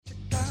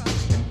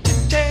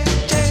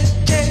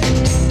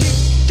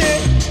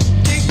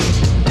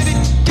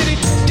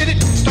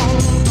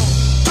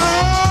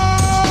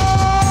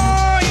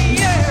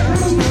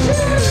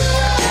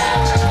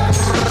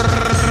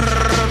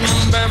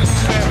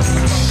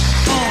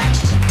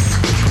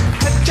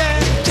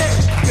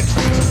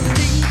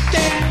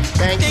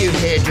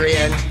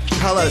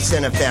Hello,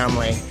 Cine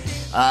family.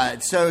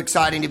 It's so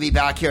exciting to be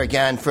back here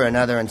again for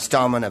another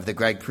installment of the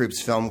Greg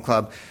Proops Film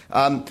Club.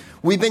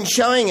 We've been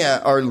showing,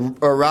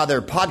 or rather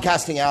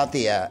podcasting out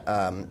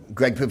the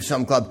Greg Proops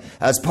Film Club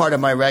as part of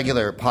my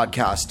regular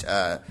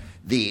podcast,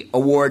 the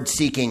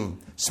award-seeking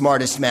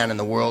Smartest Man in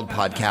the World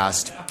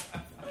podcast.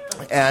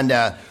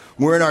 And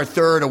we're in our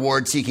third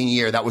award-seeking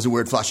year. That was a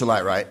weird flash of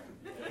light, right?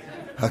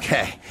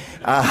 Okay.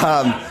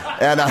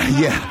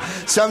 Yeah,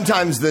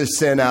 sometimes the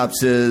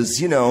synapses,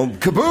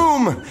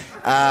 kaboom!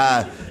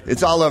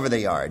 It's all over the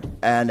yard.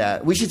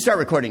 And we should start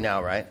recording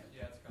now, right?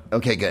 Yeah, it's coming.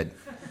 Okay, good.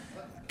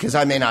 Because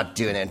I may not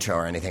do an intro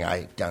or anything.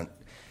 I don't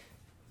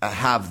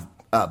have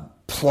a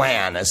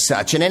plan as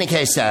such. In any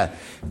case, that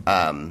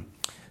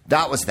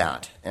was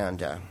that.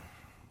 And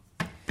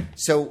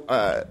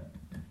so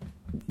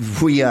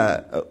we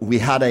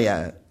had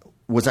a...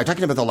 was I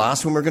talking about the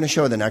last one we're going to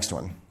show or the next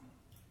one?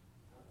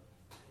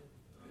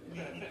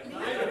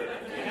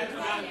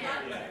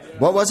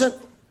 What was it?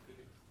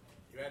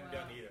 You hadn't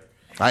done either.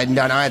 I hadn't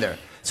done either.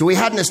 So we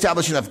hadn't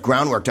established enough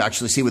groundwork to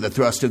actually see where the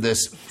thrust of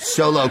this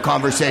solo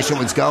conversation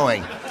was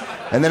going.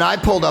 And then I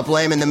pulled up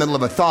lame in the middle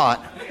of a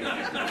thought,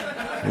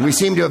 and we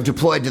seem to have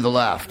deployed to the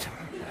left.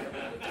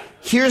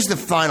 Here's the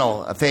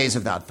final phase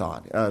of that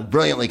thought,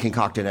 brilliantly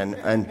concocted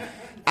and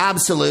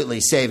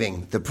absolutely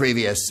saving the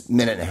previous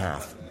minute and a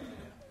half.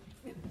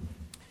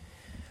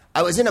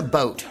 I was in a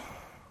boat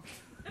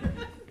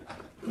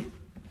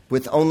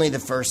with only the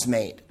first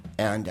mate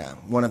and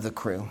one of the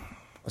crew,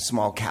 a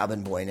small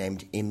cabin boy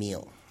named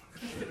Emile.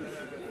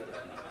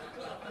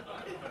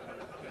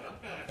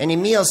 And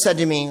Emile said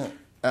to me,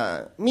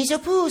 Mr.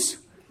 Poos,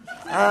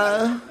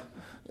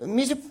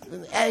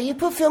 you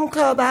put film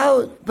club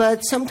out,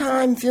 but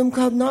sometime film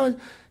club not,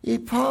 you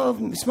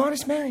put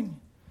Smartest Man.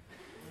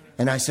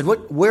 And I said,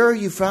 where are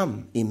you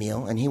from,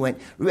 Emile? And he went,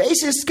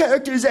 Racist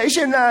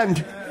Characterization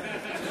Land.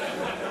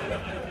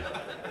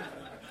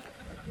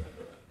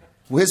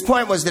 Well, his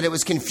point was that it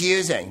was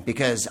confusing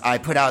because I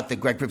put out the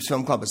Greg Proops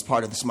Film Club as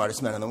part of the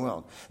Smartest Men in the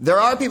World. There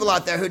are people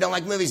out there who don't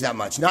like movies that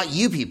much. Not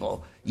you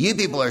people. You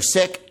people are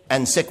sick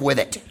and sick with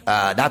it.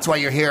 That's why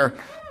you're here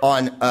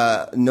on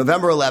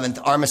November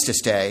 11th,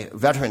 Armistice Day,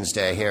 Veterans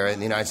Day here in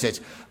the United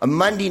States. A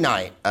Monday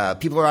night,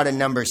 people are out in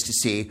numbers to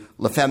see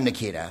La Femme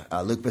Nikita,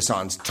 Luc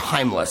Besson's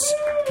timeless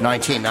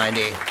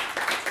 1990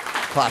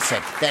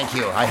 classic. Thank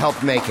you. I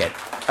helped make it.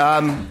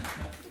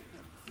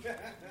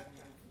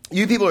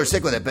 You people are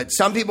sick with it, but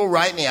some people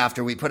write me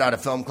after we put out a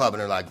film club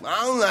and are like,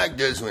 I don't like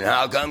this one.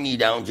 How come you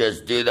don't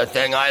just do the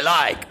thing I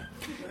like?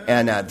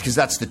 And because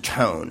that's the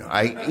tone.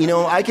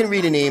 I can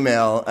read an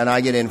email and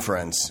I get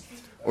inference.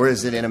 Or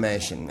is it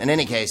animation? In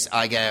any case,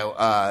 I go,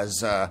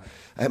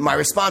 my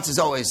response is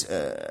always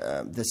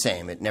the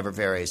same. It never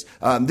varies.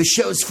 The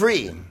show's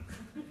free.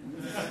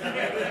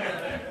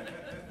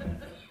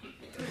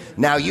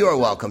 Now you are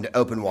welcome to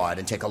open wide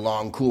and take a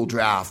long, cool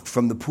draft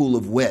from the pool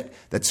of wit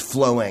that's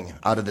flowing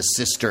out of the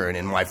cistern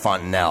in my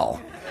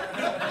fontanelle.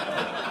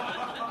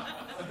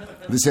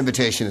 This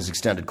invitation is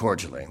extended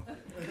cordially.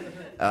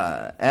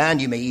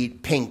 And you may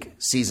eat pink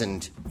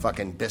seasoned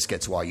fucking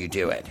biscuits while you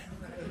do it.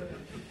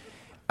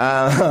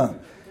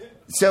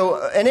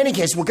 So, in any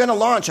case, we're going to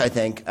launch, I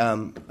think.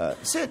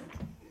 Sit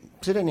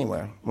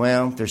anywhere.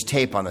 Well, there's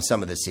tape on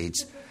some of the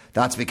seats.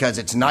 That's because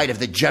it's Night of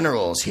the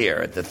Generals here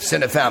at the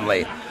Cine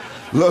Family,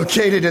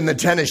 located in the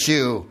tennis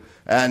shoe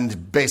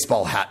and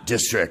baseball hat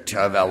district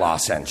of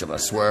Los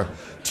Angeles, where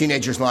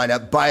teenagers line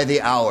up by the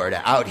hour to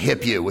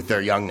out-hip you with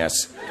their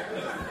youngness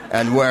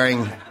and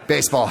wearing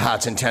baseball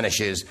hats and tennis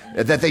shoes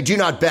that they do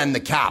not bend the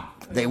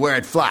cap. They wear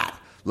it flat,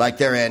 like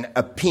they're in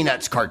a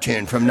Peanuts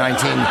cartoon from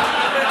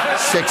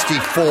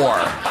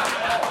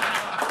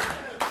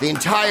 1964. The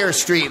entire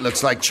street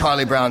looks like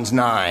Charlie Brown's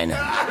 9.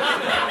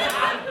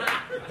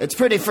 It's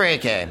pretty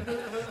freaky.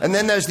 And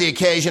then there's the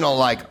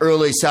occasional,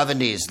 early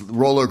 70s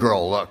roller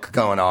girl look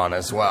going on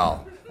as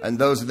well. And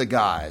those are the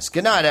guys.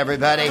 Good night,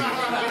 everybody.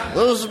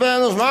 This has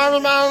been the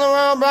Smartest Man in the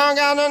World,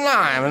 broadcast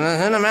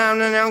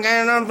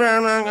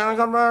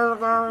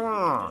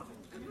live.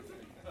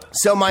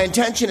 So my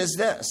intention is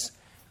this,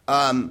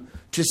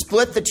 to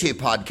split the two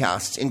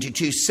podcasts into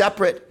two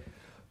separate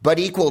but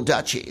equal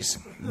duchies.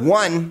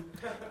 One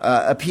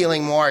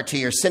appealing more to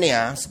your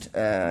cineast,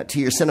 to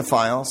your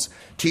cinephiles,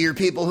 to your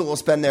people who will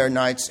spend their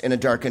nights in a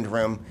darkened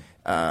room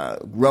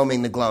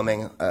roaming the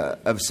gloaming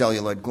of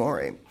celluloid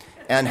glory.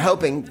 And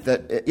hoping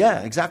that,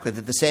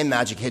 that the same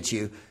magic hits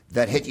you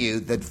that hit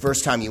you the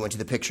first time you went to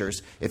the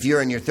pictures. If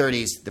you're in your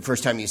 30s, the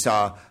first time you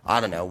saw,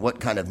 I don't know, what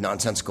kind of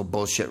nonsensical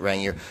bullshit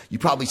rang you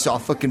probably saw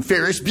fucking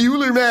Ferris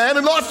Bueller, man,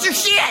 and lost your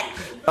shit!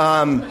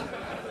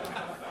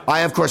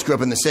 I, of course, grew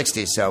up in the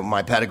 60s, so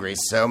my pedigree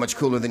is so much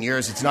cooler than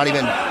yours. It's not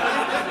even...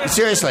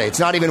 Seriously, it's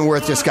not even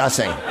worth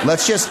discussing.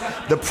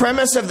 The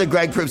premise of the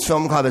Greg Proops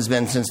Film Club has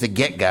been since the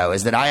get-go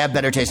is that I have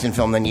better taste in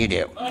film than you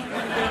do.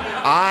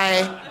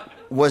 I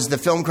was the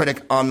film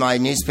critic on my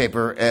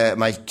newspaper,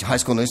 my high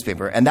school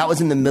newspaper, and that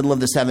was in the middle of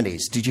the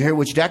 70s. Did you hear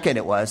which decade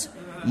it was?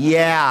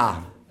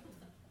 Yeah.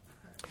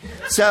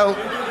 So,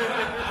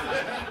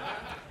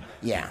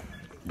 yeah.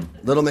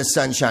 Little Miss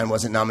Sunshine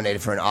wasn't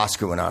nominated for an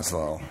Oscar when I was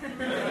little.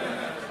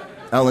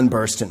 Ellen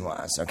Burstyn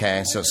was,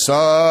 okay? So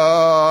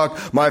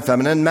suck my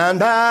feminine man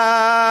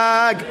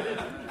bag.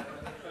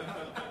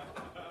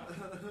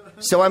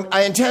 So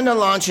I intend on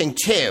launching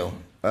two,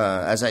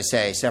 as I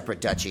say,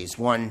 separate duchies.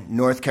 One,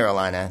 North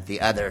Carolina,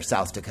 the other,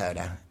 South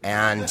Dakota.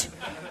 And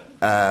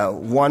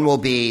one will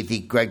be the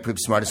Greg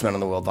Proops Smartest Man in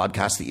the World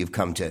podcast that you've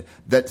come to,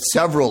 that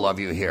several of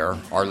you here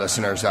are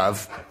listeners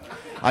of.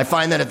 I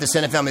find that at the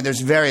Cine family, there's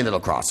very little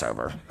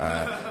crossover.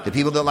 The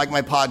people that like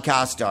my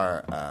podcast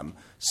are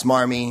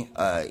smarmy,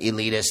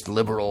 elitist,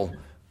 liberal,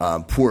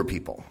 poor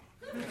people.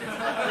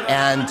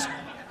 And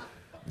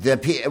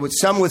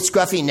some with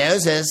scruffy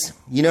noses.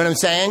 You know what I'm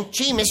saying?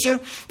 Gee, mister,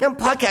 your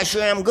podcast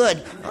sure I'm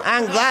good.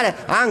 I'm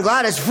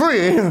glad it's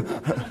free.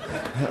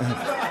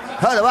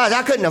 Otherwise,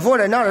 I couldn't afford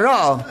it, not at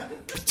all.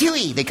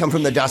 Tui, they come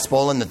from the Dust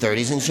Bowl in the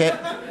 30s and shit.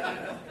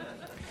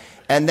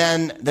 And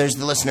then there's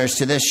the listeners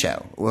to this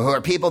show, who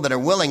are people that are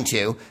willing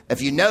to,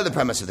 if you know the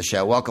premise of the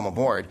show, welcome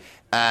aboard.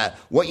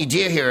 What you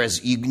do here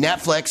is you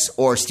Netflix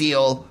or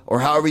steal or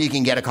however you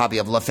can get a copy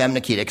of La Femme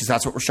Nikita, because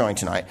that's what we're showing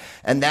tonight.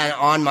 And then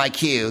on my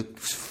cue,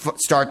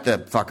 start the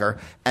fucker.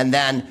 And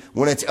then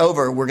when it's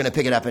over, we're going to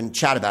pick it up and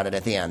chat about it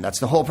at the end. That's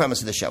the whole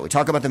premise of the show. We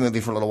talk about the movie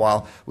for a little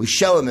while. We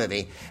show a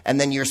movie.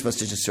 And then you're supposed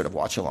to just sort of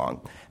watch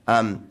along.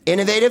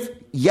 Innovative?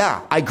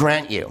 Yeah, I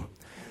grant you.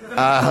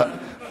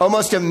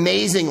 Almost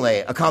amazingly,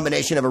 a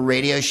combination of a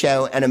radio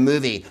show and a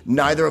movie,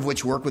 neither of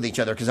which work with each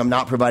other because I'm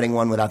not providing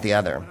one without the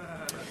other.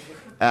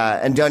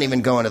 And don't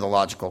even go into the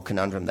logical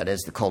conundrum that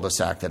is the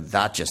cul-de-sac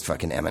that just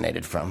fucking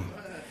emanated from.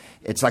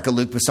 It's like a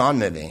Luc Besson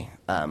movie.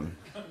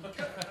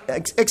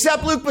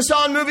 Except Luc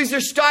Besson movies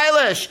are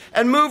stylish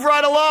and move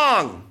right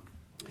along.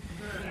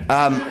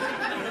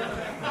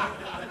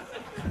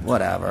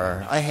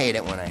 Whatever. I hate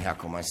it when I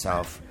heckle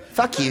myself.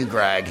 Fuck you,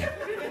 Greg.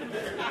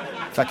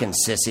 Fucking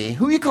sissy.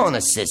 Who are you calling a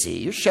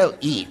sissy? Your show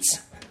eats.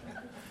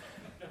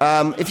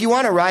 If you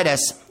want to write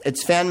us,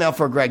 it's fan mail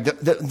for Greg.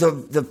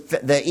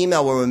 The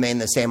email will remain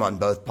the same on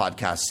both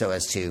podcasts so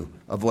as to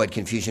avoid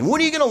confusion.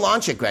 When are you going to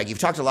launch it, Greg? You've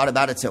talked a lot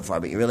about it so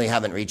far, but you really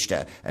haven't reached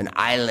an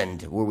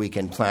island where we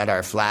can plant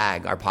our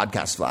flag, our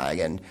podcast flag,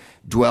 and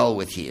dwell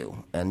with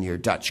you and your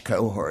Dutch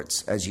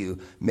cohorts as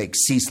you make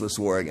ceaseless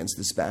war against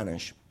the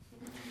Spanish.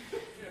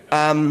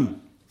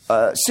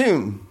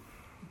 Soon.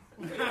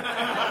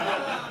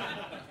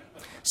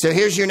 So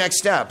here's your next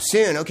step.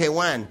 Soon. Okay,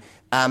 when?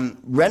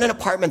 Rent an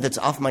apartment that's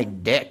off my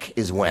dick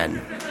is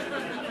when.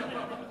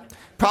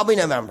 Probably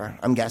November,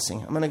 I'm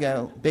guessing. I'm going to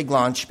go big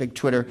launch, big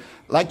Twitter.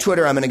 Like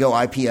Twitter, I'm going to go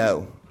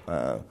IPO.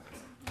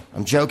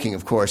 I'm joking,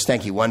 of course.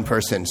 Thank you. One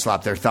person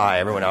slapped their thigh.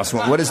 Everyone else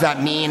went, what does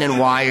that mean and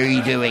why are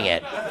you doing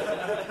it?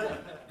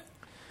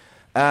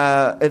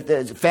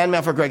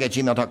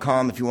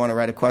 fanmailforgreg@gmail.com if you want to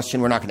write a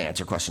question. We're not going to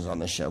answer questions on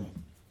this show.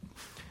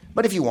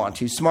 But if you want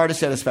to,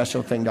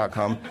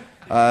 smartest@aspecialthing.com.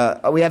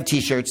 We have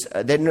T-shirts.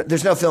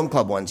 There's no film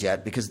club ones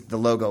yet because the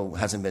logo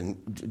hasn't been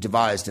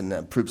devised in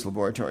the Proops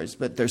laboratories.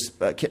 But there's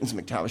Kittens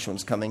McTavish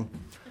ones coming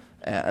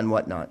and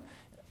whatnot.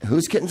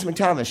 Who's Kittens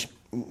McTavish?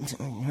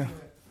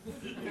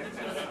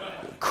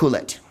 Cool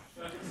it.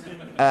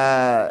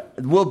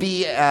 We'll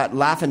be at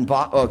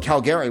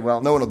Calgary. Well,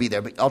 no one will be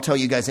there, but I'll tell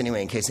you guys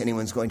anyway in case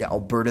anyone's going to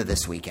Alberta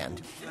this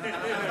weekend.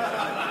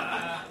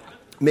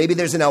 Maybe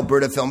there's an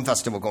Alberta Film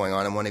Festival going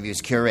on and one of you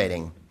is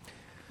curating.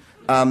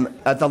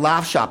 At the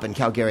Laugh Shop in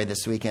Calgary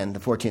this weekend, the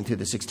 14th through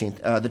the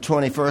 16th. The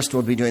 21st,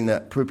 we'll be doing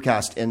the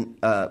Proopcast in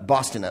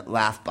Boston at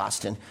Laugh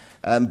Boston.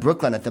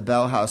 Brooklyn at the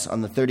Bell House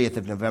on the 30th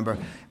of November.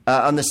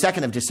 On the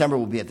 2nd of December,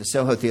 we'll be at the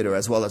Soho Theatre,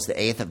 as well as the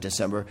 8th of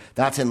December.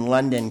 That's in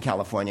London,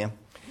 California.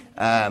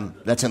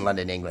 That's in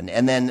London, England.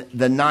 And then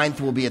the 9th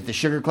will be at the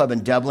Sugar Club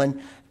in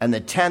Dublin. And the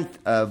 10th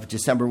of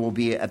December will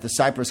be at the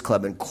Cypress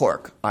Club in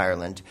Cork,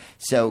 Ireland.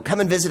 So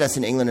come and visit us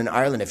in England and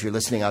Ireland if you're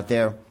listening out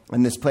there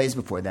and this plays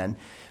before then.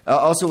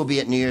 Also, we'll be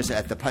at New Year's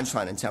at the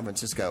Punchline in San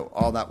Francisco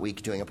all that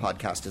week doing a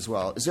podcast as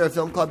well. Is there a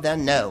film club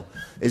then? No.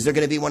 Is there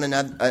going to be one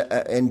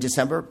in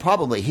December?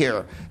 Probably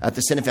here at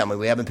the Cine Family.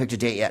 We haven't picked a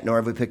date yet, nor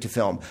have we picked a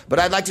film. But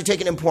I'd like to take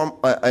an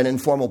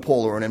informal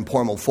poll, or an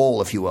informal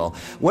foal, if you will.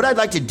 What I'd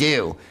like to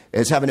do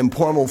is have an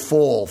informal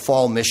foal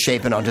fall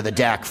misshapen onto the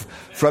deck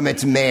from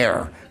its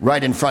mare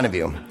right in front of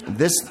you.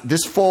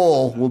 This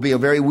foal will be a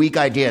very weak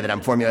idea that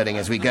I'm formulating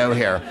as we go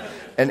here.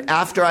 And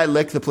after I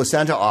lick the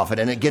placenta off it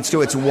and it gets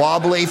to its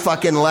wobbly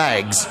fucking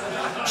legs,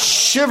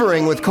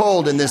 shivering with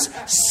cold in this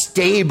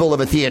stable of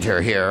a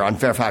theater here on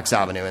Fairfax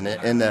Avenue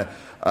in the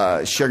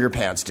Sugar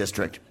Pants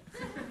district.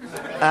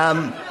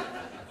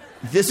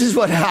 This is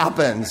what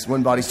happens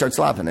when bodies start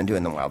slapping and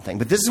doing the wild thing.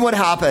 But this is what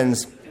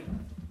happens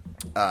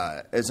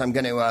is I'm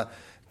going to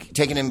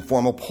take an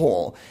informal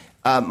poll.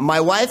 My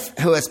wife,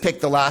 who has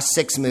picked the last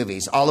 6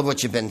 movies, all of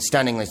which have been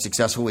stunningly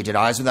successful. We did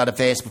Eyes Without a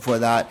Face before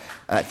that.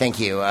 Thank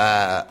you.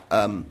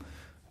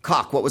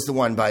 Cock, what was the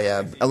one by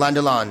Alain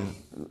Delon?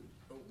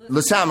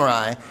 Le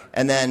Samurai.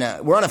 And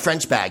then we're on a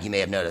French bag, you may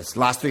have noticed.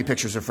 Last 3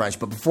 pictures are French.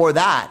 But before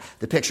that,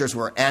 the pictures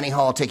were Annie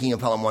Hall, Taking of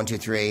Pelham 1, 2,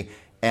 3,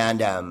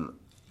 and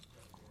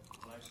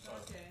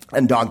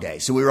and Dog Day.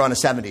 So we were on a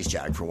 70s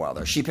Jag for a while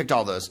there. She picked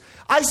all those.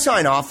 I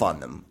sign off on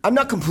them. I'm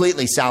not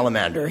completely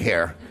salamander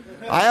here.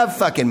 I have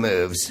fucking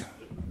moves.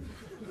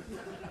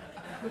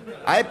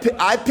 I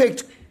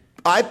picked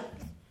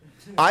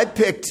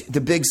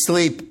The Big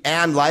Sleep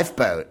and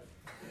Lifeboat.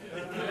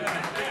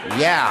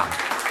 Yeah.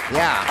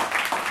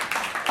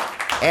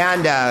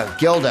 And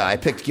Gilda. I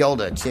picked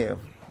Gilda, too.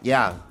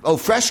 Yeah. Oh,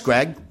 Fresh,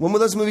 Greg. When were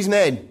those movies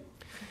made?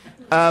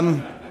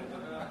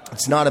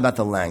 It's not about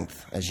the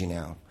length, as you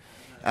know.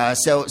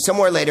 So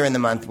somewhere later in the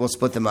month, we'll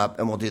split them up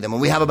and we'll do them.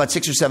 And we have about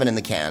 6 or 7 in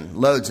the can.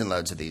 Loads and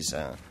loads of these,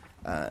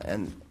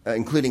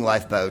 including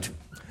Lifeboat.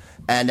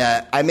 And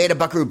I made a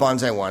Buckaroo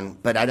Banzai one,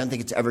 but I don't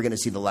think it's ever going to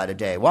see the light of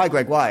day. Why,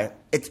 Greg? Why?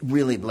 It's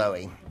really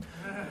blowy.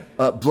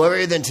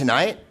 Blurrier than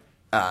tonight?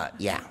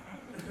 Yeah.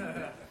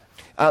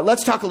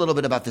 Let's talk a little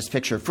bit about this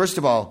picture. First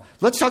of all,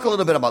 let's talk a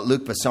little bit about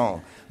Luc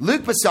Besson.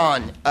 Luc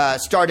Besson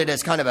started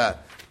as kind of a,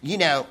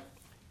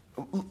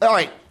 all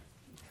right,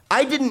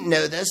 I didn't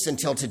know this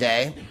until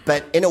today,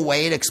 but in a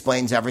way it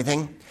explains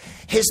everything.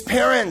 His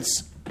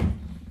parents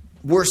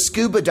were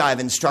scuba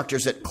dive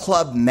instructors at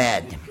Club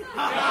Med.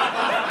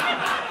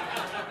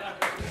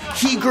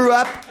 He grew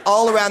up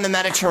all around the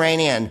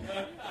Mediterranean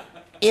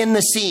in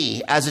the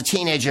sea as a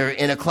teenager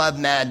in a Club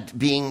Med,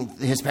 being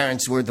his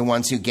parents were the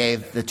ones who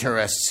gave the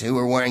tourists who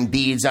were wearing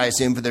beads, I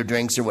assume, for their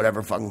drinks or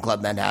whatever fucking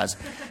Club Med has.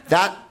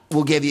 That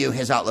will give you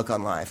his outlook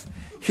on life.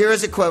 Here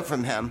is a quote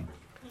from him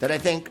that I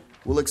think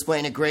will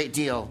explain a great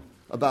deal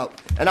about,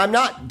 and I'm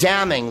not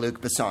damning Luc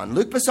Besson.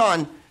 Luc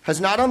Besson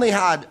has not only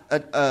had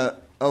a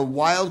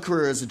wild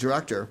career as a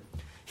director,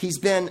 he's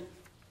been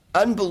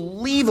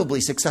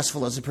unbelievably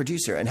successful as a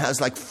producer and has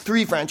like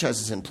 3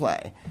 franchises in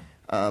play.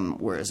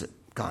 Where is it?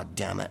 God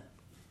damn it.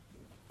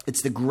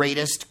 It's the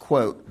greatest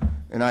quote,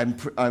 and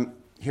I'm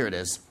here it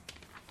is.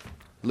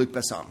 Luc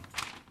Besson.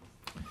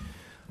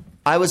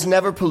 I was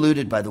never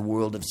polluted by the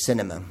world of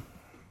cinema.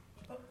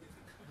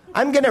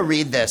 I'm going to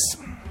read this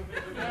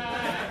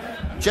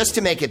just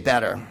to make it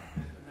better.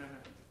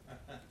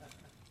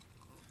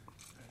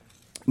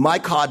 My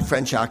cod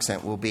French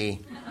accent will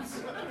be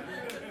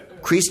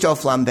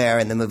Christophe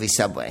Lambert in the movie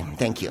Subway.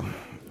 Thank you.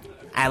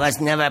 I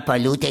was never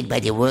polluted by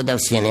the world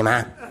of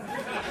cinema.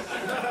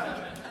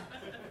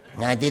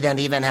 I didn't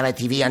even have a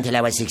TV until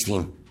I was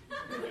 16.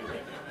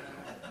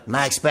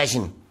 My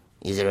expression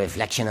is a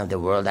reflection of the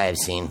world I have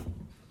seen.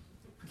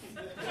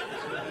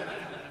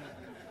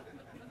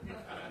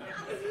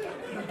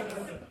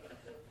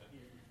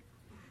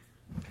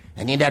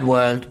 And in that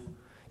world,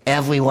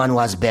 everyone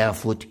was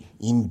barefoot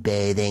in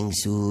bathing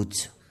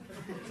suits,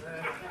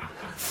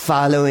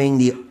 following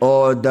the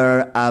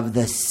order of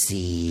the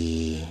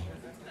sea,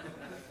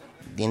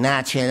 the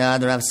natural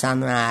order of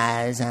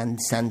sunrise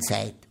and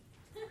sunset.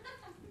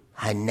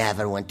 I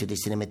never went to the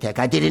Cinematheque.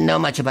 I didn't know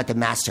much about the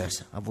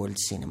masters of world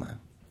cinema.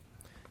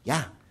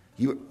 Yeah,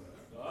 you...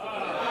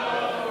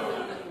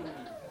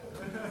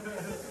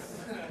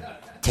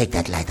 Take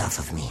that light off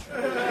of me.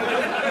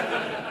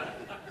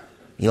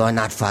 You are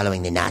not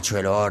following the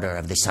natural order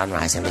of the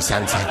sunrise and the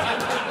sunset.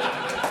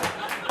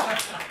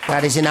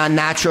 That is an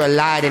unnatural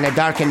light in a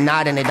darkened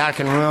night in a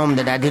darkened room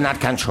that I do not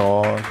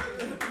control.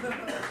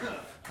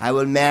 I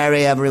will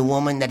marry every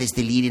woman that is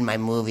the lead in my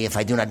movie. If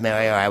I do not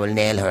marry her, I will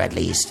nail her at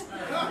least.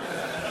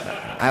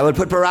 I will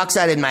put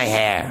peroxide in my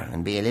hair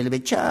and be a little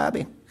bit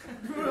chubby.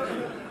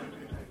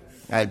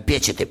 I'll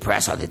bitch at the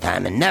press all the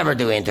time and never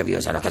do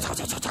interviews. I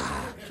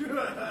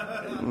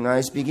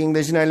speak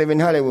English and I live in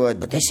Hollywood,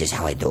 but this is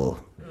how I do.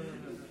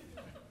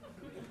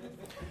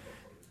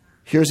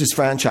 Here's his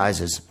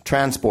franchises.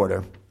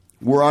 Transporter.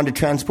 We're on to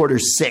Transporter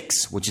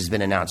 6, which has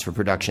been announced for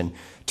production.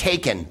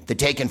 Taken, the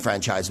Taken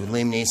franchise with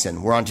Liam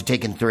Neeson. We're on to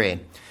Taken 3.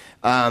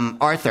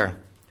 Arthur.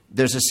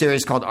 There's a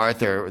series called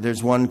Arthur.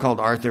 There's one called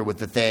Arthur with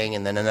the Thing,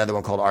 and then another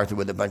one called Arthur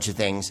with a bunch of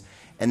things,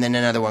 and then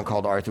another one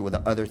called Arthur with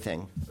the other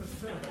thing.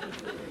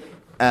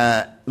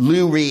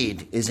 Lou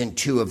Reed is in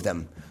 2 of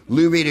them.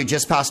 Lou Reed, who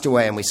just passed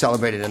away, and we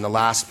celebrated in the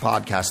last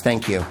podcast.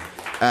 Thank you.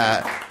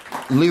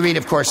 Lou Reed,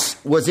 of course,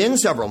 was in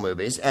several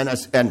movies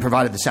and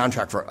provided the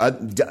soundtrack for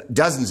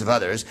dozens of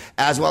others,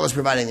 as well as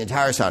providing the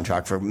entire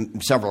soundtrack for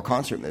several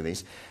concert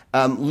movies.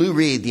 Lou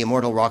Reed, the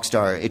immortal rock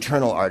star,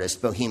 eternal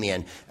artist,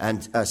 bohemian,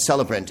 and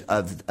celebrant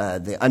of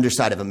the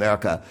underside of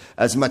America,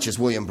 as much as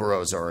William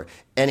Burroughs or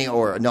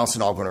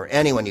Nelson Algren or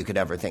anyone you could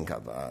ever think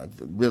of,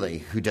 really,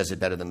 who does it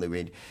better than Lou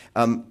Reed,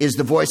 is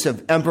the voice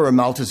of Emperor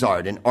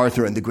Maltazard in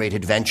Arthur and the Great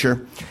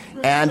Adventure,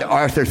 and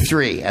Arthur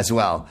 3 as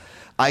well.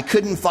 I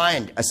couldn't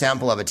find a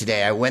sample of it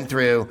today. I went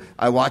through,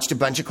 I watched a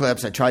bunch of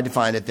clips, I tried to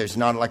find it. There's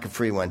not like a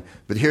free one.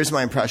 But here's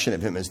my impression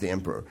of him as the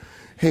Emperor.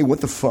 Hey,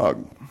 what the fuck?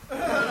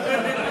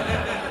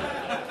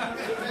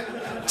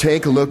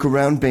 Take a look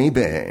around,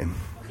 baby.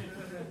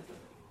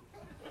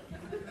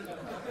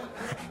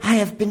 I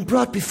have been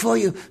brought before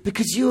you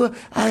because you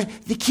are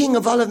the king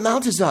of all of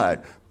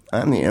Maltazard.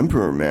 I'm the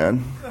Emperor,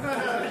 man.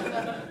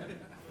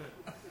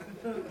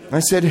 I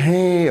said,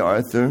 hey,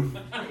 Arthur.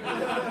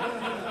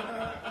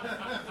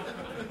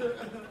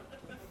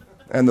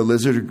 And the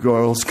lizard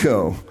girls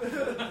go.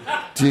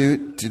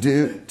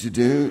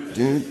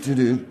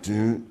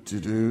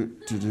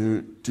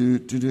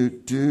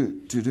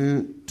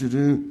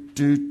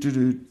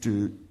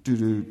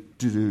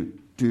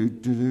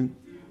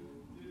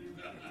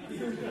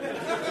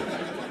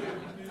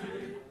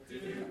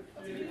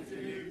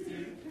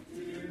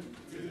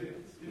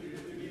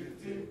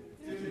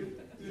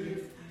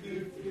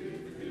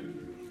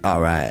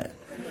 All right.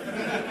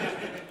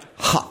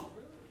 Ha.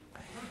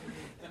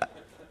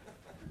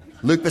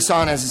 Luc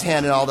Besson has his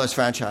hand in all those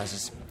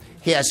franchises.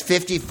 He has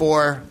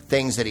 54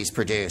 things that he's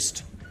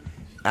produced.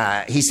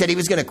 He said he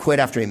was going to quit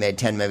after he made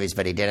 10 movies,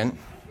 but he didn't.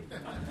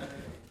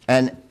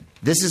 And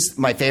this is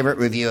my favorite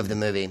review of the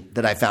movie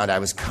that I found. I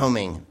was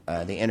combing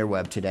the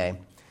interweb today.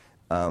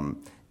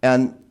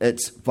 And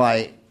it's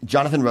by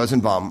Jonathan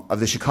Rosenbaum of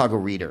the Chicago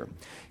Reader.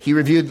 He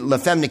reviewed La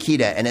Femme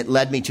Nikita, and it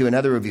led me to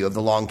another review of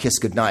The Long Kiss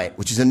Goodnight,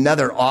 which is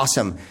another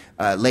awesome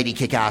Lady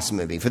Kick-Ass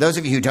movie. For those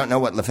of you who don't know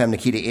what La Femme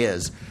Nikita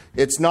is,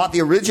 it's not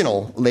the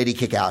original Lady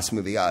Kick-Ass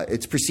movie.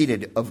 It's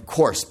preceded, of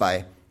course,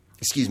 by,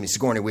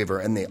 Sigourney Weaver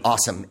and the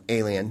awesome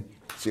Alien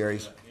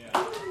series.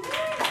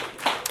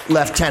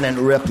 Lieutenant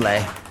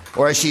Ripley.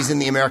 Or as she's in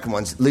the American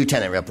ones,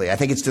 Lieutenant Ripley. I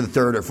think it's to the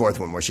third or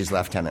fourth one where she's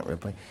Lieutenant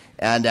Ripley.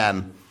 And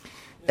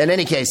in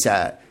any case,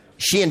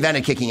 she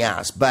invented kicking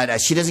ass,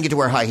 but she doesn't get to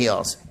wear high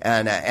heels.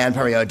 And Anne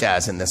Perriot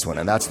does in this one,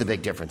 and that's the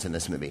big difference in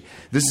this movie.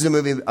 This is a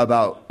movie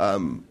about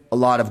a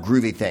lot of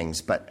groovy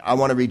things, but I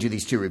want to read you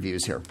these two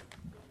reviews here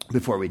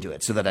before we do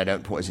it so that I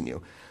don't poison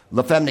you.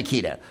 La Femme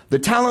Nikita. The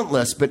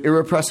talentless but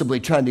irrepressibly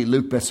trendy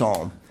Luc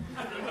Besson.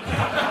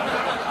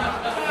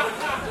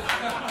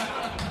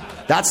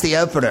 That's the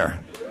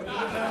opener.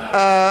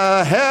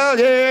 Hell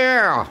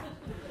yeah!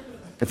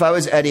 If I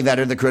was Eddie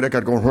Vedder, the critic,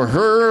 I'd go,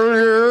 hell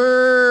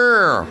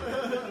yeah!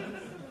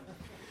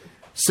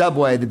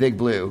 Subway, the Big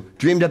Blue,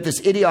 dreamed up this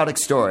idiotic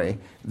story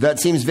that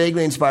seems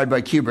vaguely inspired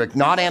by Kubrick,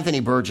 not Anthony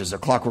Burgess, A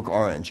Clockwork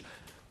Orange.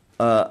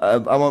 I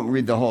won't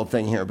read the whole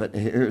thing here, but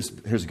here's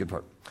a good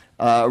part.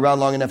 Around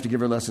long enough to give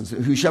her lessons,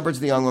 who shepherds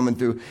the young woman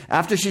through,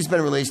 after she's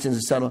been released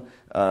into settle,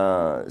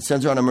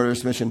 sends her on a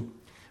murderous mission,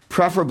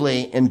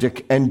 preferably in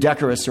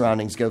decorous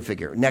surroundings, go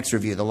figure. Next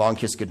review, The Long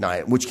Kiss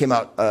Goodnight, which came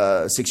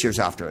out 6 years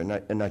after, in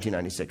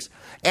 1996.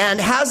 And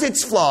has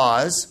its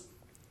flaws.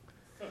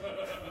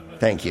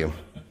 Thank you.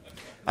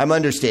 I'm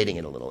understating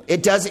it a little.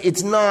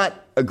 It's not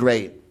a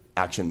great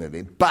action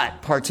movie,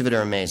 but parts of it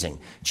are amazing.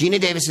 Gina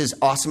Davis is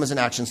awesome as an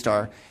action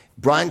star.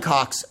 Brian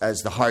Cox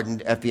as the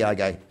hardened FBI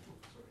guy.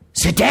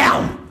 Sit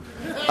down!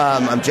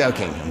 I'm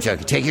joking.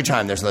 Take your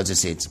time. There's loads of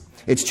seats.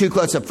 It's too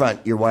close up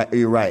front. You're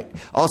right.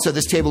 Also,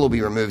 this table will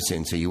be removed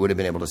soon, so you would have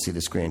been able to see the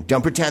screen.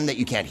 Don't pretend that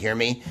you can't hear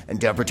me, and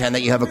don't pretend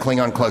that you have a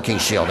Klingon cloaking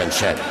shield and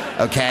shit.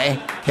 Okay?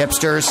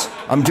 Hipsters,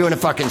 I'm doing a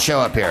fucking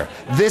show up here.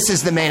 This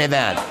is the main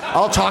event.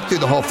 I'll talk through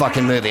the whole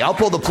fucking movie. I'll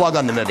pull the plug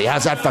on the movie.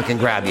 How's that fucking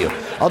grab you?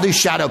 I'll do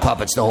shadow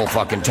puppets the whole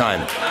fucking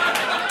time.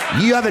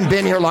 You haven't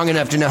been here long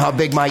enough to know how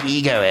big my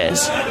ego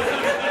is.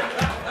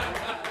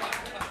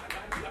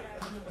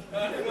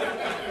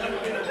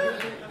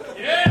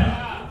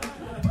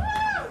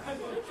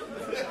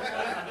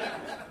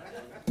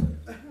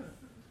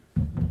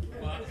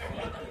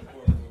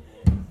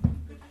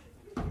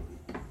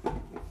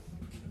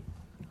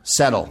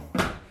 Settle.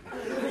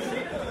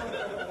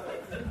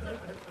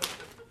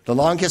 The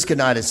Long Kiss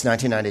Goodnight is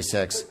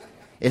 1996.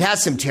 It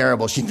has some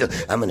terrible shit.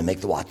 I'm going to make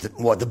the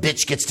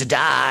bitch gets to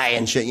die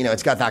and shit. You know,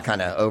 it's got that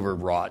kind of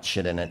overwrought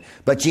shit in it.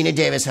 But Gina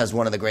Davis has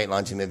one of the great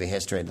lines in movie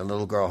history. The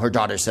little girl, her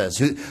daughter says,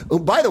 who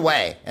by the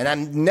way, and I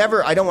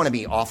don't want to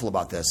be awful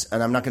about this,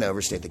 and I'm not going to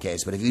overstate the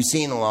case, but if you've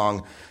seen The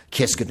Long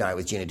Kiss Goodnight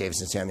with Gina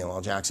Davis and Samuel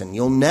L. Jackson,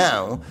 you'll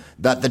know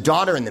that the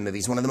daughter in the movie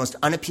is one of the most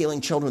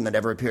unappealing children that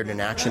ever appeared in an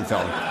action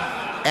film.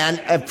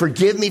 And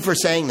forgive me for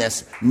saying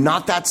this,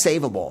 not that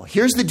savable.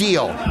 Here's the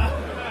deal.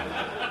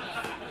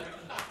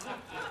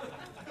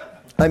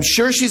 I'm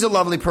sure she's a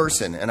lovely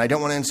person, and I don't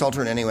want to insult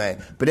her in any way.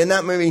 But in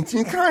that movie,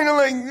 she's kind of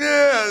like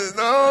this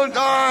the whole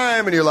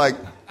time. And you're like...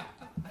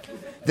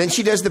 Then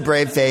she does the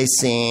brave face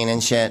scene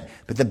and shit.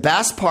 But the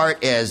best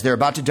part is they're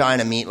about to die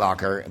in a meat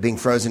locker, being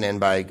frozen in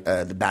by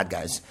the bad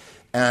guys.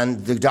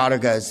 And the daughter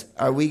goes,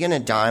 "Are we going to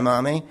die,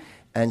 Mommy?"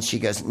 And she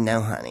goes,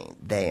 "No, honey,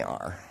 they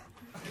are."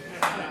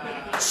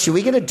 Should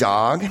we get a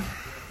dog?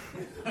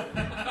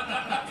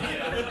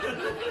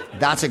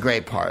 That's a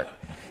great part.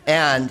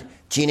 And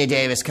Gina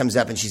Davis comes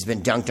up and she's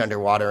been dunked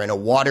underwater in a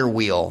water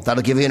wheel.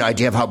 That'll give you an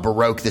idea of how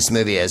Baroque this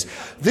movie is.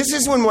 This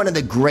is one of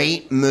the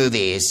great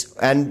movies,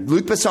 and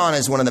Luc Besson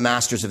is one of the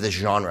masters of this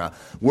genre,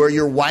 where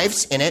your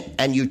wife's in it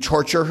and you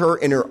torture her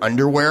in her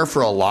underwear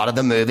for a lot of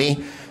the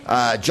movie.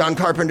 John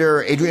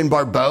Carpenter, Adrienne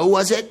Barbeau,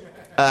 was it?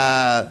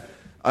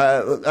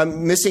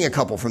 I'm missing a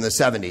couple from the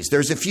 70s.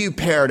 There's a few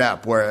paired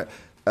up where...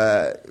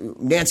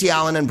 Nancy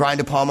Allen and Brian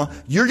De Palma,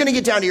 you're going to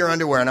get down to your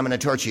underwear and I'm going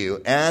to torture you.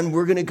 And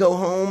we're going to go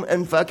home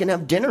and fucking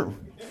have dinner.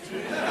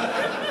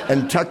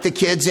 And tuck the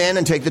kids in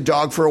and take the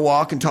dog for a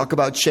walk and talk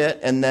about shit.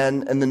 And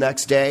then the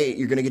next day,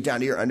 you're going to get down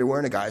to your underwear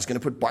and a guy's going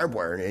to put barbed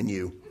wire in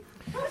you.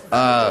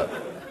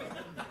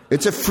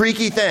 It's a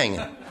freaky thing.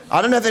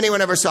 I don't know if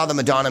anyone ever saw the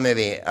Madonna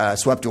movie,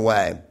 Swept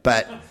Away.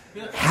 But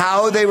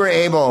How they were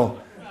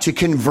able to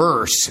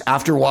converse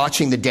after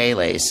watching the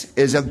dailies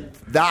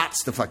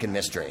that's the fucking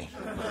mystery.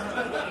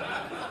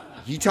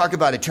 You talk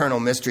about eternal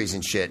mysteries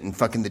and shit and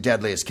fucking The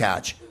Deadliest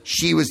Catch.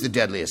 She was the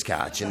deadliest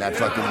catch in that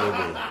fucking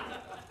movie.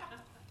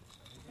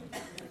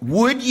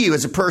 Would you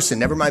as a person,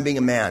 never mind being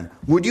a man,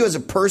 would you as a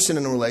person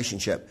in a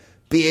relationship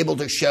be able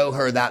to show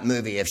her that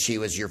movie if she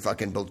was your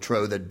fucking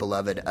betrothed,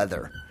 beloved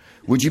other?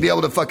 Would you be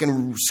able to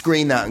fucking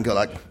screen that and go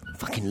like, I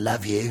fucking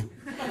love you?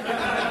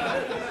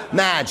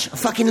 Madge, I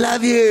fucking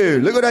love you.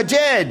 Look what I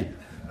did.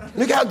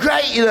 Look how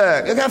great you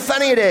look. Look how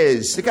funny it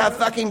is. Look how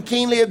fucking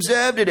keenly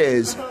observed it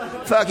is.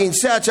 Fucking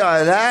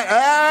satire, that.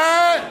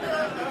 Ah!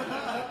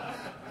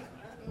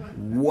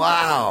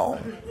 Wow.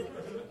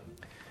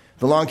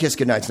 The Long Kiss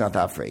Goodnight's not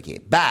that freaky.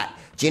 But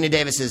Gina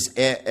Davis is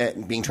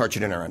being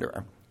tortured in her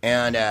underwear.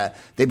 And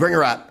they bring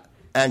her up,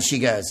 and she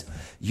goes,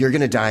 you're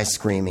going to die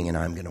screaming, and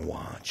I'm going to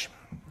watch.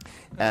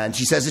 And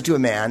she says it to a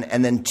man,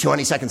 and then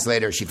 20 seconds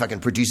later, she fucking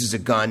produces a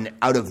gun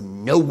out of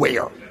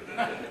nowhere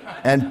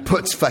and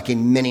puts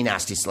fucking mini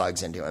nasty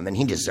slugs into him. And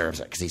he deserves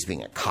it because he's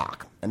being a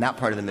cock. And that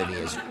part of the movie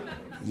is,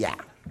 yeah.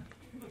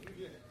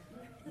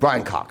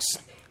 Brian Cox.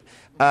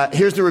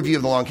 Here's the review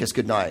of The Long Kiss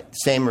Goodnight.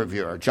 Same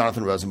reviewer,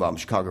 Jonathan Rosenbaum,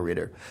 Chicago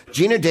Reader.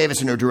 Gina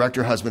Davis and her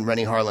director husband,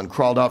 Rennie Harlan,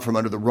 crawled out from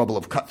under the rubble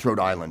of Cutthroat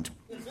Island.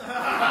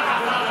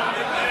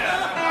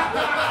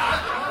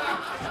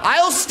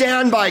 I'll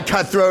stand by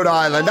Cutthroat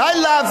Island. I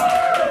love...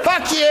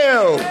 Fuck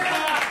you!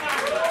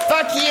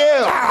 Fuck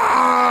you!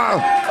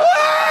 Ah!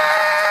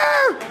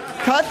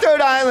 Ah!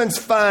 Cutthroat Island's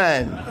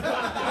fun.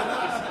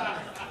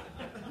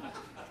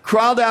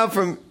 Crawled out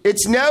from...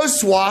 It's no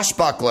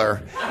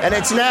Swashbuckler, and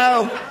it's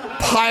no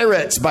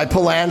Pirates by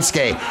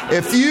Polanski.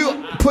 If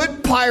you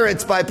put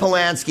Pirates by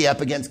Polanski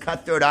up against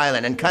Cutthroat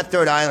Island, and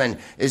Cutthroat Island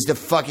is the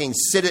fucking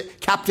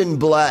Captain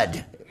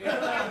Blood.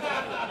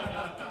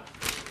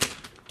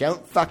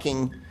 Don't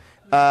fucking...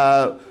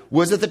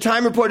 was at the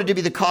time reported to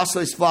be the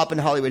costliest flop in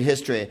Hollywood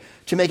history,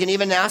 to make an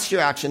even nastier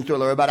action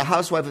thriller about a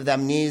housewife with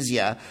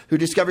amnesia who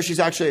discovers she's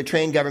actually a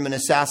trained government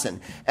assassin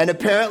and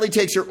apparently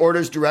takes her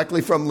orders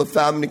directly from La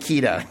Femme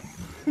Nikita.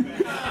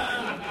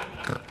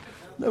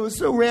 That was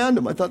so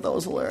random. I thought that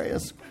was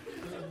hilarious.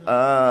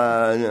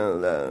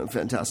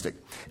 Fantastic.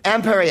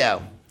 Anne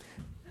Perriot.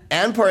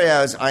 Anne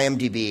Perriot's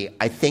IMDb,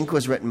 I think,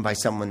 was written by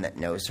someone that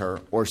knows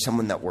her or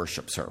someone that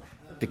worships her.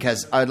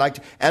 Because I'd like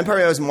to... Anne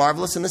Perriot was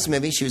marvelous in this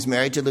movie. She was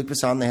married to Luc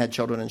Besson. They had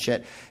children and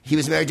shit. He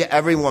was married to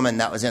every woman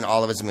that was in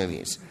all of his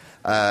movies.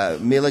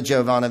 Mila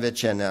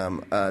Jovanovic and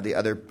the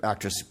other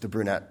actress, the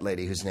brunette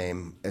lady whose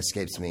name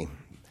escapes me,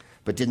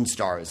 but didn't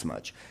star as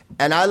much.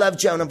 And I love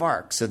Joan of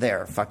Arc, so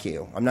there, fuck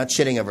you. I'm not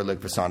shitting over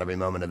Luc Besson every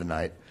moment of the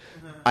night.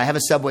 I have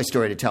a subway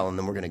story to tell, and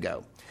then we're going to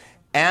go.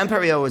 Anne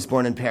Perriot was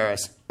born in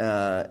Paris,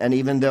 and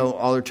even though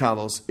all her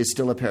travels, is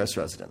still a Paris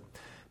resident.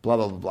 Blah,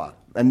 blah, blah, blah.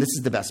 And this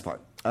is the best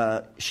part.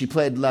 She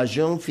played La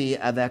Jeune Fille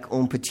avec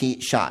un petit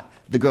chat,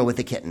 the girl with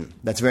the kitten.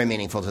 That's very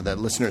meaningful to the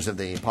listeners of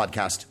the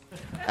podcast,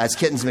 as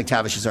Kittens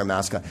McTavish is our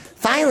mascot.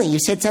 Finally, you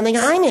said something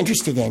I'm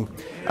interested in.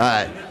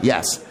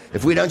 Yes.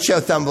 If we don't show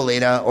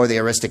Thumbelina or the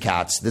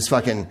Aristocats, this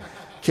fucking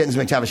Kittens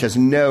McTavish has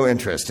no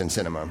interest in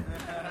cinema.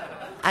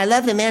 I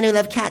love the man who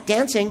loved cat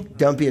dancing.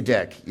 Don't be a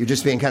dick. You're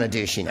just being kind of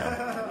douchey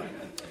now.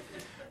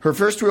 Her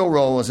first real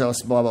role was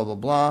blah, blah, blah,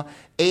 blah.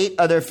 8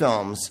 other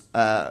films.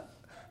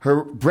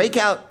 Her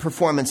breakout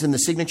performance in the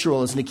signature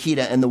role as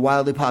Nikita in the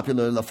wildly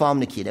popular La Femme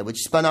Nikita, which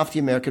spun off the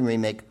American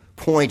remake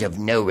Point of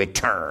No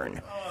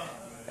Return.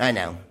 I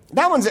know.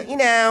 That one's,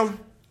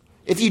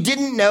 if you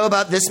didn't know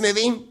about this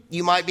movie,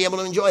 you might be able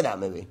to enjoy that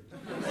movie.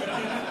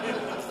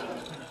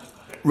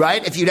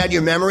 Right? If you'd had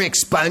your memory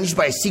expunged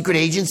by a secret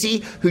agency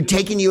who'd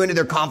taken you into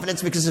their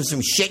confidence because of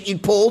some shit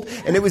you'd pulled,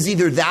 and it was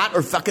either that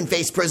or fucking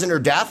face prison or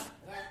death.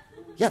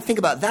 Yeah, think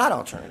about that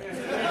alternative.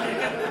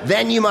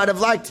 Then you might have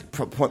liked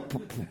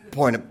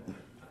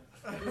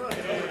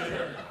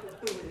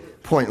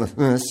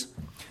Pointlessness.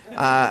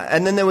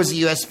 And then there was the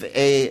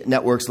USA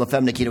Network's La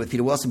Femme Nikita with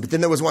Peter Wilson. But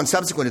then there was one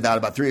subsequent to that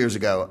about 3 years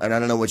ago, and I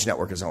don't know which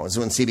network it was on. It was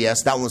on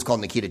CBS. That one was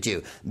called Nikita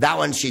 2. That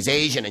one, she's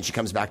Asian, and she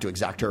comes back to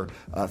exact her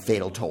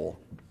fatal toll.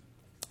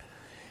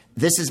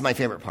 This is my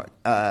favorite part.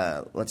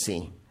 Let's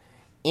see.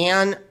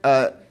 Anne,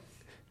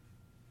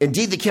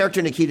 indeed, the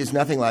character Nikita is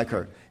nothing like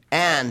her.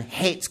 Anne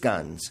hates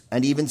guns,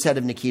 and even said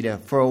of Nikita,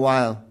 for a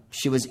while,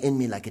 she was in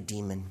me like a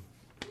demon.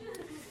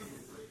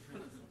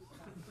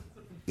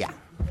 Yeah.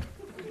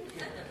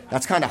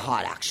 That's kind of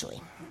hot, actually.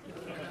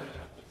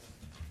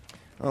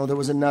 Oh, there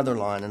was another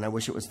line, and I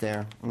wish it was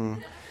there.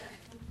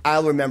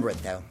 I'll remember it,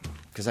 though,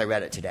 because I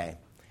read it today.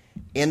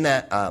 In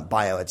that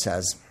bio, it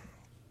says,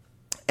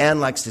 Anne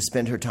likes to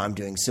spend her time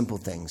doing simple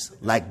things,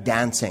 like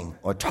dancing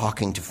or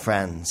talking to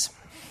friends.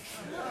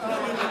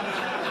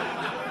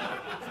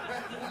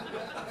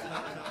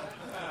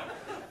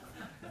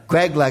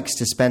 Greg likes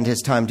to spend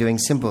his time doing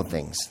simple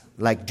things,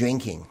 like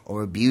drinking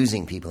or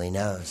abusing people he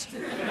knows.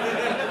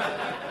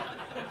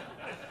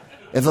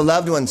 If a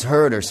loved one's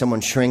hurt or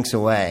someone shrinks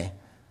away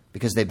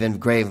because they've been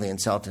gravely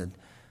insulted,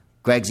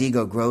 Greg's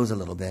ego grows a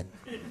little bit.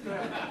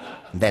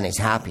 Then he's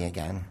happy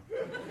again.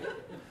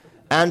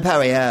 Anne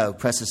Parriot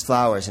presses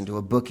flowers into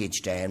a book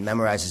each day and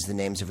memorizes the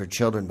names of her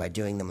children by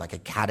doing them like a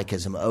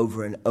catechism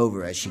over and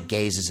over as she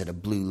gazes at a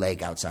blue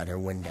lake outside her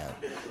window.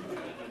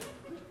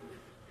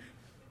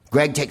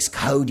 Greg takes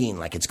codeine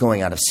like it's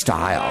going out of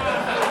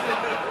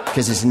style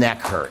because his neck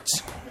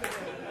hurts.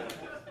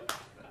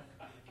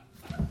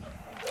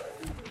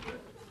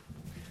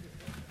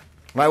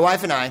 My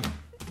wife and I,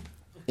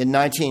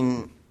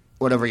 in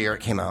whatever year it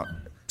came out,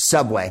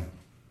 Subway.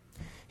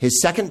 His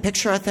second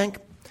picture, I think,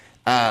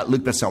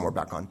 Luc Besson, we're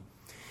back on.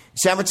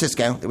 San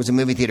Francisco, there was a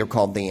movie theater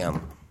called the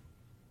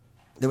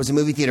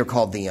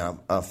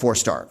 5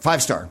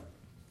 Star.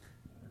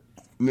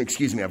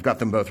 Excuse me, I've got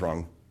them both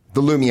wrong.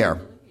 The Lumiere.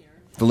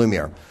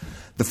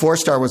 The 4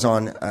 Star was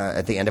on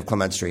at the end of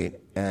Clement Street,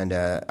 and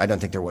I don't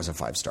think there was a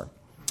 5 Star.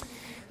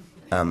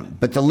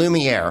 But the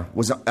Lumiere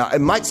was,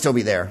 it might still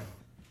be there.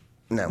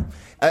 No.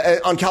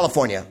 On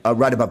California,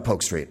 right above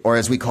Polk Street, or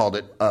as we called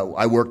it,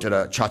 I worked at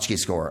a tchotchke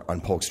store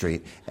on Polk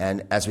Street,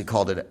 and as we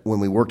called it when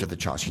we worked at the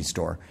tchotchke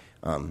store,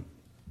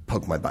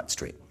 Poke My Butt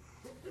Street.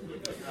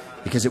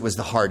 Because it was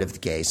the heart of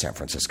gay San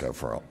Francisco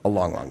for a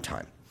long, long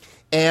time.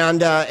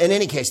 And in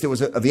any case, there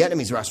was a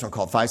Vietnamese restaurant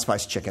called Five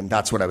Spice Chicken.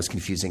 That's what I was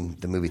confusing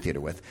the movie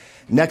theater with.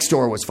 Next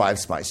door was Five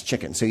Spice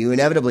Chicken. So you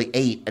inevitably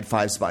ate at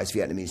Five Spice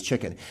Vietnamese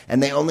Chicken.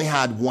 And they only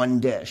had one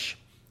dish,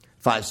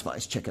 Five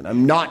Spice Chicken.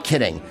 I'm not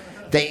kidding.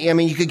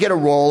 You could get a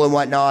roll and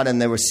whatnot,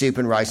 and there was soup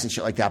and rice and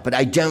shit like that, but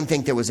I don't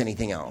think there was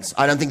anything else.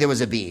 I don't think there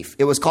was a beef.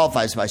 It was called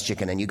Five Spice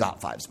Chicken, and you got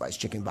Five Spice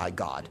Chicken, by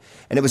God.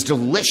 And it was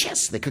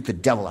delicious. They cooked the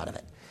devil out of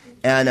it.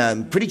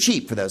 And pretty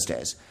cheap for those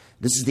days.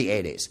 This is the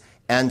 80s.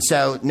 And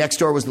so next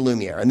door was the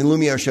Lumiere, and the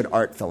Lumiere showed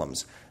art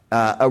films.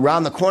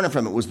 Around the corner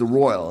from it was the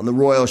Royal, and the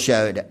Royal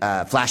showed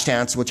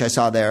Flashdance, which I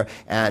saw there,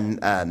 and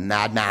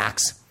Mad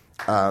Max.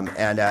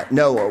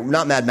 No,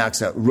 not Mad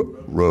Max,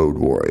 Road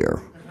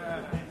Warrior.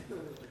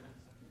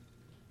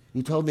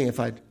 You told me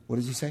what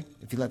did you say?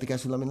 If you let the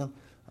guests let me know?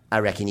 I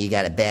reckon you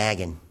got a bag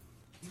and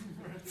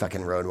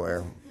fucking Road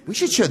Warrior. We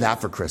should show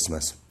that for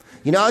Christmas.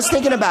 You know, I was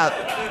thinking about,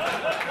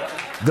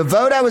 the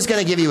vote I was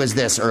going to give you is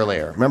this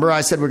earlier. Remember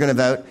I said we're going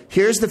to vote?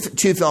 Here's the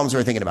two films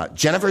we're thinking about.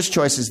 Jennifer's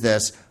choice is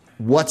this,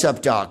 What's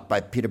Up Doc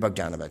by Peter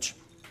Bogdanovich.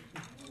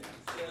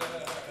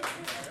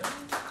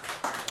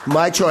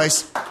 My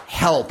choice,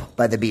 Help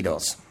by the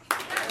Beatles.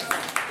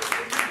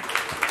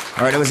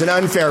 All right, it was an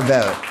unfair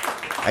vote.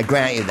 I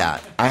grant you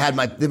that.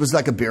 It was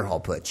like a beer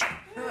hall putsch.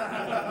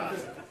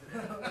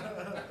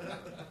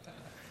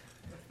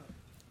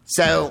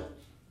 So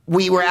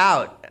we were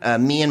out,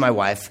 me and my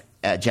wife,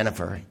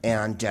 Jennifer,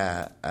 and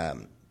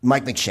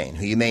Mike McShane,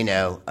 who you may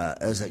know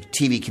as a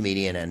TV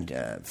comedian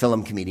and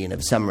film comedian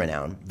of some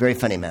renown. Very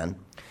funny man.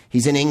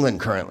 He's in England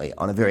currently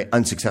on a very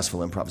unsuccessful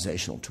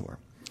improvisational tour.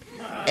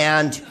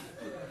 And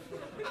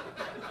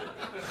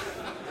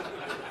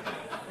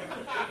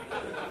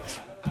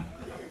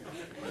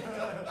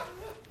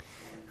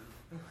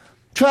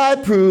try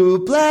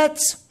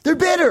Prublets. They're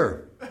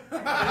bitter.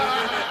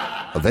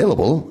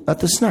 Available at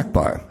the snack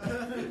bar.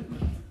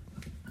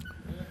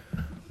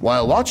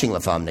 While watching La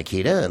Femme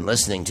Nikita and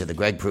listening to the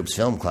Greg Proops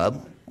Film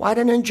Club, why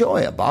not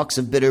enjoy a box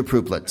of bitter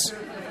Prublets?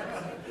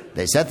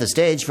 They set the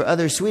stage for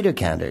other sweeter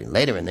candy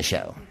later in the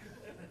show.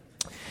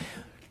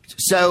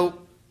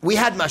 So we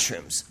had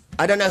mushrooms.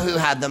 I don't know who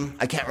had them.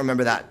 I can't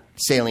remember that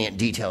salient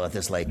detail at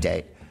this late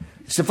date.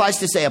 Suffice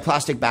to say, a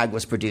plastic bag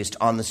was produced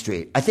on the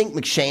street. I think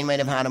McShane might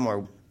have had them,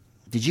 or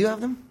did you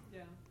have them?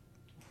 Yeah.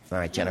 All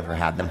right, Jennifer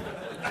had them.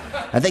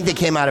 I think they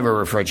came out of a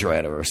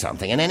refrigerator or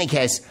something. In any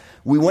case,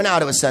 we went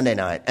out. It was Sunday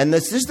night. And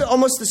this is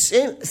almost the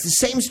same. It's the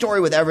same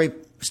story with every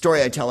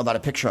story I tell about a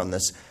picture on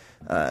this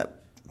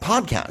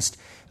podcast,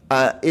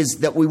 is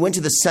that we went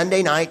to the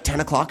Sunday night 10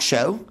 o'clock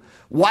show.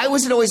 Why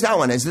was it always that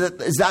one? Is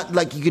that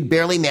like you could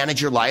barely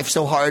manage your life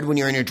so hard when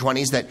you're in your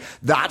 20s that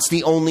that's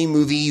the only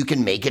movie you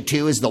can make it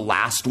to is the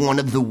last one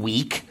of the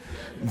week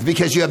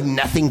because you have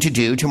nothing to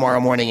do tomorrow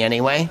morning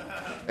anyway?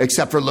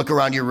 Except for look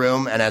around your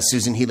room, and as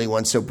Susan Healy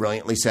once so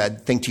brilliantly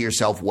said, think to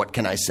yourself, what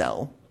can I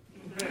sell?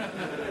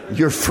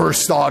 Your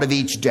first thought of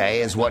each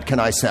day is, what can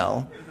I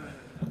sell?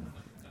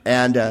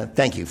 And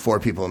thank you, 4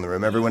 people in the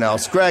room. Everyone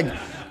else. Greg,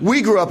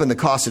 we grew up in the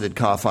cosseted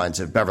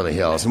confines of Beverly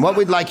Hills, and what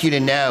we'd like you to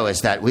know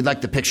is that we'd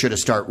like the picture to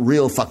start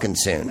real fucking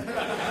soon.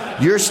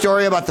 Your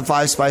story about the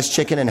Five Spice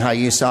Chicken and how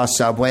you saw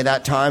Subway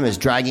that time is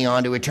dragging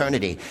on to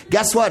eternity.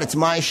 Guess what? It's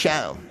my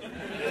show.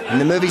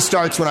 And the movie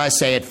starts when I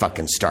say it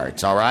fucking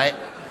starts, all right?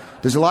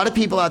 There's a lot of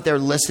people out there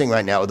listening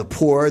right now, the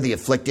poor, the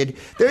afflicted.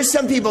 There's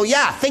some people,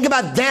 think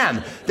about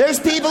them. There's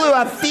people who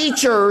have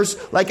features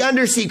like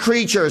undersea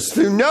creatures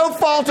through no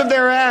fault of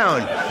their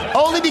own,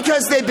 only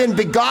because they've been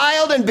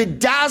beguiled and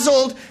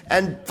bedazzled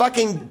and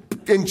fucking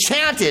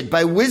enchanted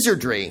by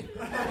wizardry.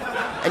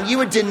 And you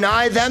would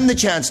deny them the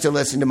chance to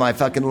listen to my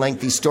fucking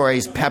lengthy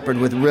stories peppered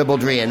with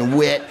ribaldry and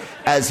wit,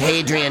 as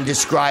Hadrian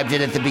described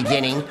it at the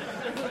beginning.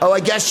 Oh,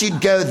 I guess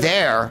you'd go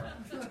there.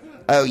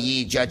 Oh,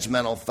 ye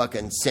judgmental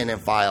fucking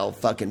cinephile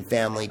fucking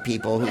family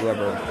people,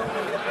 whoever.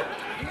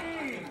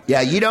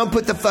 Yeah, you don't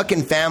put the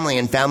fucking family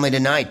in Family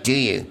Tonight, do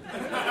you?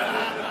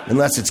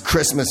 Unless it's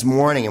Christmas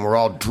morning and we're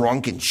all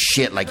drunk and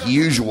shit like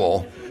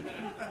usual.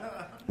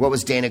 What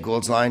was Dana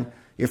Gould's line?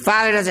 Your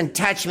father doesn't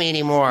touch me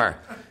anymore.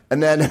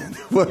 And then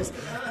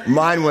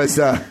mine was,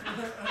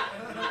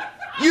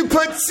 you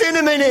put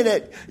cinnamon in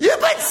it. You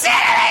put cinnamon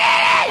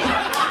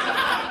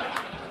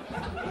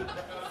in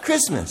it.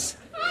 Christmas.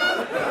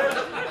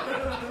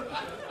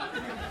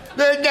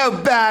 There's no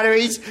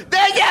batteries.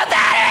 There's no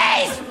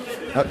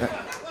batteries. Okay.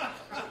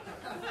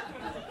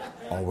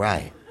 All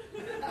right.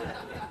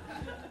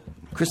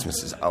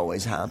 Christmas is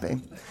always happy.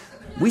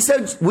 We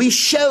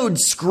showed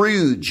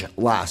Scrooge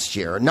last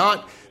year,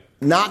 not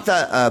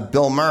the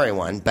Bill Murray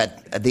one,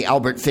 but the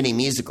Albert Finney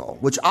musical,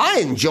 which I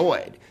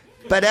enjoyed.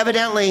 But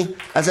evidently,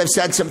 as I've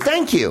said,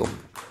 thank you.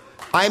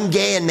 I'm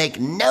gay and make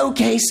no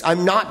case.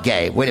 I'm not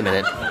gay. Wait a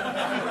minute.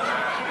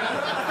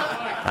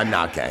 I'm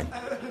not gay.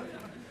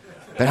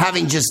 But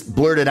having just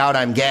blurted out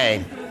I'm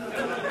gay,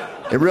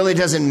 it really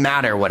doesn't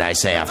matter what I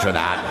say after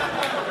that.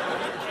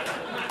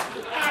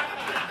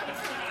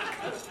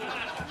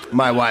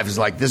 My wife is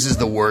like, this is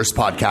the worst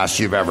podcast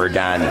you've ever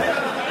done.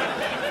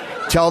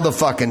 Tell the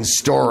fucking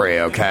story,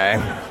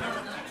 okay?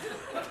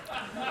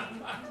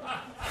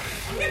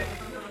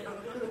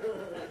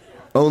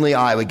 Only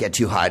I would get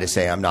too high to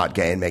say I'm not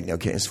gay and make no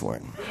case for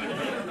it.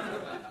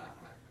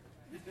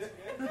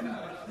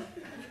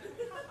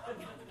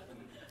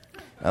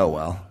 Oh,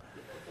 well.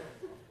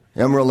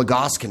 Emeril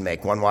Lagasse can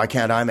make one. Why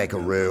can't I make a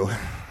Rue?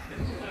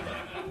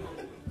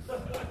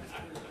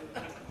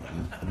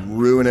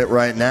 Ruin it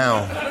right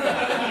now.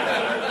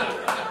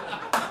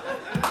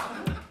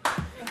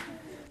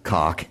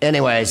 Cock.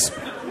 Anyways,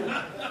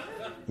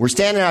 we're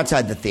standing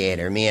outside the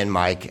theater, me and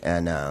Mike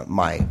and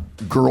my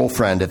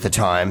girlfriend at the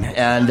time,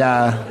 and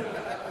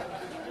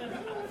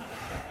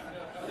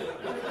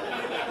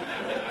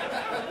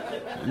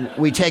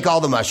we take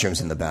all the mushrooms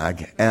in the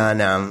bag,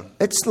 and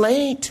it's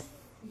late.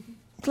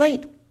 It's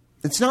late.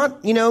 It's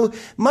not,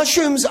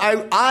 mushrooms,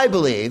 I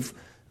believe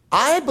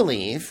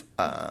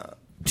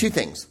two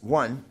things.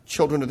 One,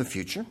 children of the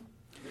future.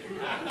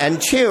 And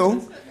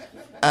two,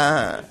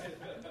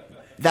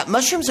 that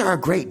mushrooms are a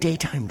great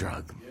daytime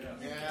drug.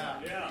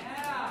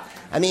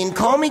 I mean,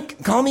 call me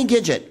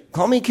Gidget,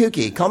 call me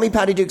kooky, call me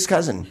Patty Duke's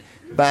cousin,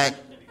 but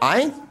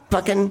I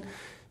fucking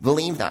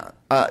believe that.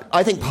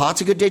 I think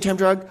pot's a good daytime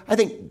drug. I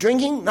think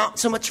drinking, not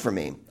so much for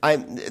me.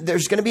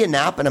 There's going to be a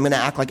nap, and I'm going to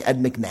act like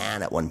Ed McMahon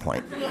at one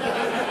point.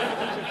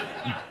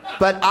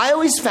 But I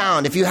always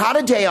found if you had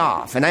a day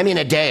off, and I mean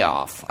a day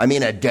off. I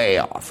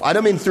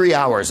don't mean 3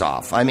 hours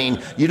off. I mean,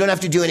 you don't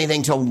have to do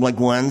anything till like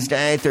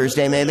Wednesday,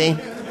 Thursday maybe.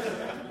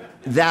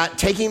 That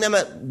taking them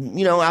at,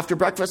 after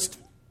breakfast,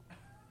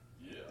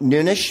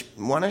 noonish,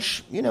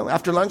 one-ish,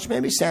 after lunch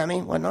maybe,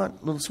 Sammy, why not?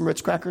 Some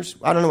Ritz crackers.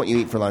 I don't know what you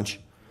eat for lunch.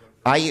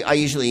 I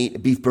usually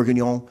eat beef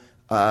bourguignon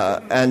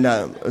and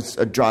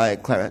a dry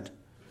claret.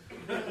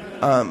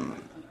 At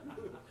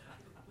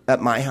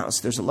my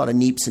house, there's a lot of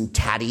neeps and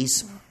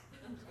tatties.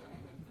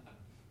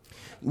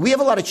 We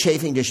have a lot of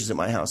chafing dishes at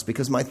my house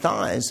because my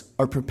thighs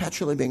are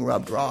perpetually being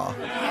rubbed raw.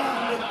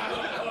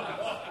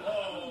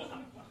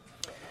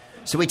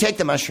 So we take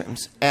the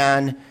mushrooms,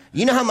 and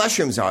you know how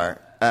mushrooms are,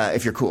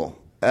 if you're cool.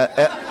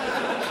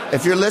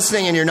 If you're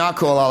listening and you're not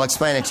cool, I'll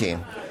explain it to you.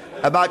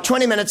 About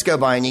 20 minutes go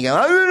by, and you go,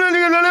 I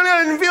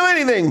didn't feel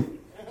anything.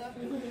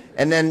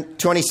 And then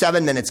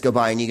 27 minutes go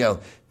by, and you go,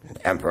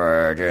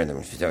 Emperor,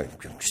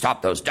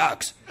 stop those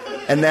ducks.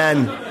 And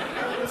then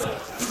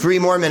 3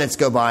 more minutes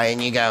go by,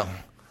 and you go,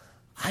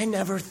 I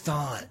never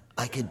thought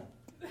I could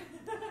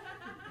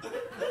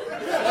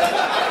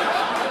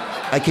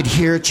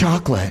hear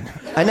chocolate.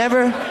 I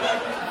never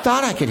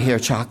thought I could hear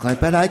chocolate,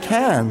 but I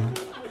can.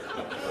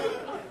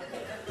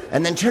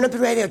 And then turn up the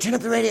radio.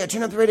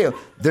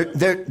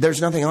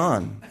 There's nothing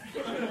on.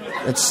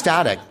 It's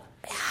static.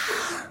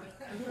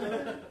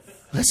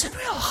 Listen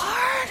real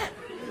hard.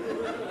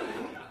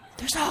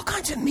 There's all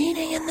kinds of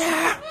meaning in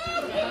there.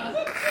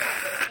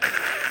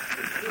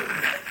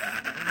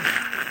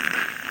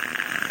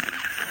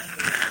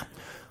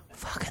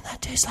 Fucking,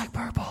 that tastes like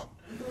purple.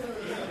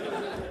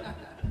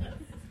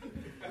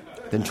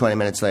 Then 20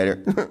 minutes later.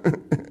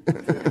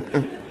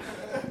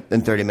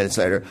 Then 30 minutes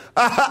later.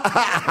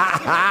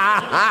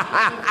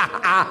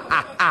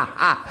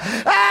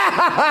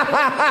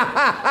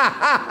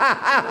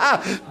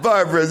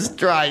 Barbra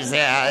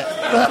Streisand.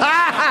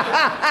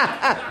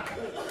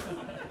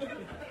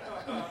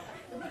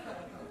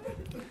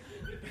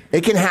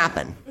 It can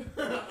happen.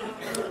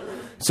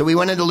 So we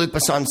went into Luc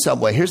Besson's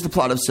Subway. Here's the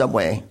plot of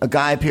Subway. A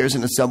guy appears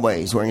in a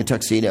Subway. He's wearing a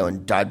tuxedo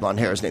and dyed blonde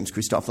hair. His name's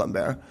Christophe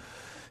Lambert.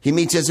 He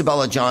meets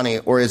Isabelle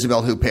Adjani or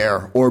Isabelle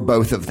Huppert or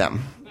both of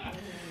them.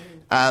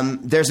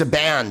 There's a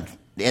band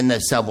in the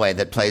Subway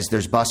that plays.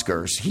 There's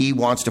buskers. He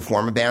wants to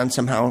form a band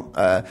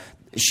somehow.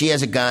 She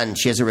has a gun.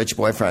 She has a rich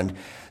boyfriend.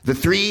 The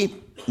 3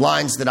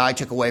 lines that I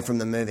took away from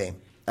the movie,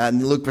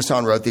 and Luc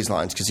Besson wrote these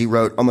lines because he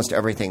wrote almost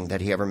everything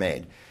that he ever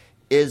made,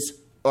 is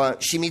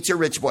she meets her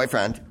rich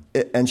boyfriend,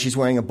 and she's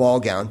wearing a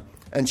ball gown,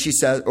 and she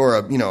says, or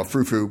a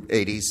frou-frou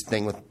 80s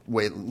thing with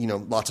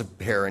lots of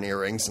hair and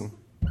earrings,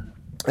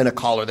 and a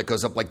collar that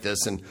goes up like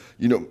this, and,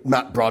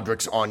 Matt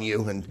Broderick's on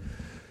you, and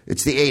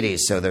it's the 80s,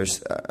 so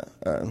there's,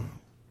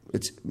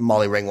 it's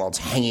Molly Ringwald's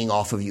hanging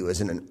off of you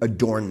as an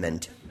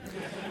adornment.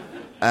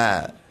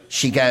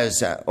 She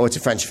goes, it's a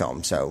French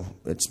film, so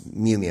it's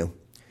Miu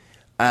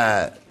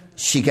Miu.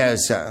 She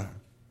goes,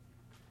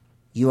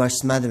 you are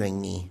smothering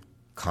me,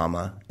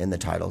 comma, in the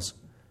titles,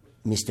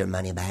 Mr.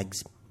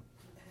 Moneybags.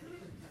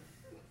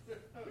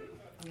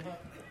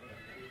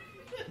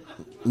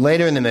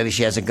 Later in the movie,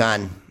 she has a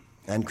gun,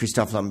 and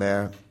Christophe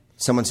Lambert,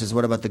 someone says,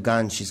 what about the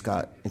gun she's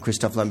got? And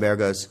Christophe Lambert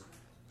goes,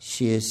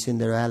 she is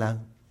Cinderella,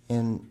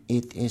 and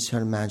it is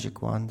her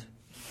magic wand.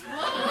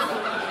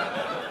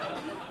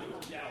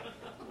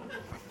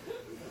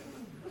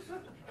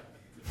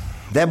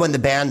 Then when the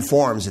band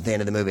forms at the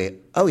end of the movie,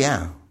 oh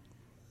yeah,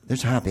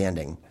 there's a happy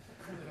ending.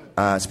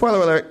 Spoiler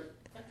alert.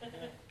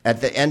 At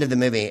the end of the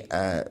movie,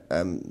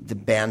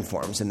 the band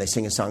forms and they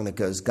sing a song that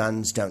goes,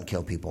 guns don't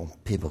kill people,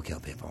 people kill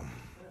people.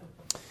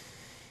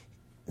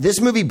 This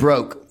movie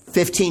broke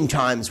 15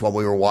 times while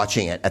we were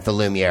watching it at the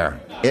Lumiere.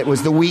 It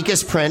was the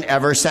weakest print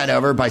ever sent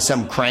over by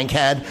some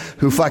crankhead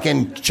who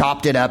fucking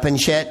chopped it up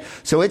and shit.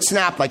 So it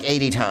snapped like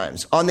 80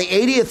 times. On the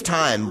 80th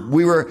time,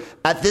 we were,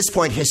 at this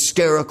point,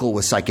 hysterical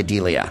with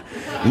psychedelia.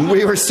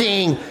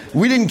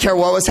 We didn't care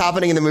what was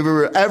happening in the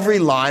movie. Every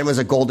line was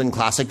a golden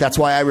classic. That's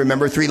why I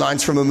remember 3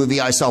 lines from a movie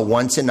I saw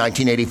once in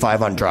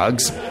 1985 on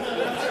drugs.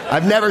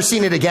 I've never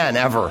seen it again,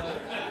 ever.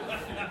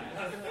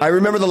 I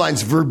remember the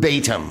lines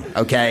verbatim,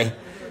 okay?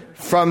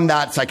 From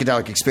that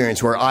psychedelic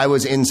experience where I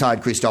was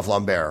inside Christophe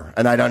Lambert,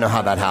 and I don't know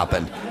how that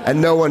happened. And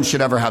no one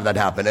should ever have that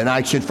happen. And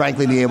I should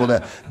frankly be able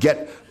to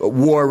get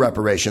war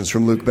reparations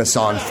from Luc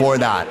Besson for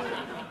that.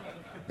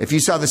 If you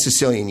saw The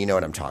Sicilian, you know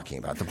what I'm talking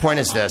about. The point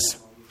is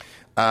this.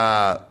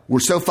 We're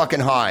so fucking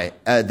high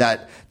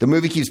that the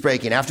movie keeps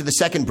breaking. After the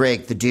second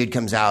break, the dude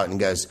comes out and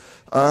goes,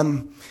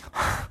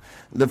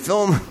 the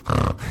film...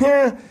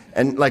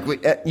 And like,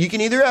 you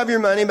can either have your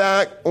money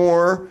back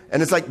or,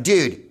 and it's like,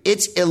 dude,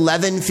 it's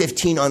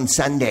 11:15 on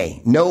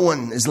Sunday. No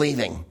one is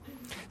leaving.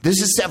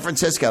 This is San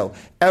Francisco.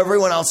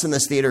 Everyone else in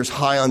this theater is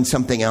high on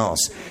something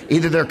else.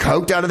 Either they're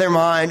coked out of their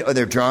mind, or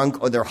they're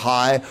drunk, or they're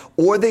high,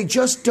 or they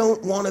just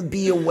don't want to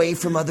be away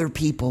from other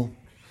people.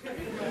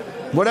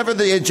 Whatever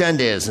the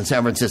agenda is in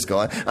San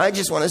Francisco. I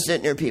just want to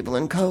sit near people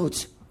in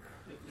coats.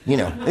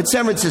 It's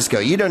San Francisco.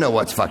 You don't know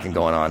what's fucking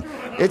going on.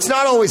 It's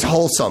not always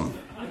wholesome.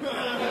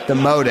 The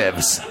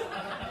motives.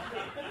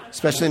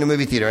 Especially in a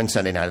movie theater on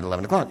Sunday night at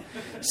 11 o'clock.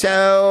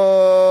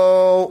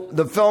 So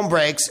the film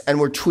breaks,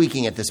 and we're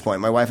tweaking at this point.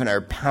 My wife and I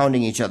are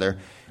pounding each other.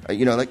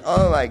 Like,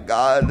 oh my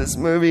God, this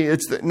movie.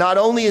 Not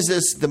only is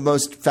this the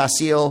most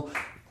facile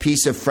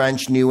piece of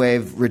French new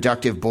wave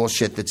reductive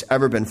bullshit that's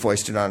ever been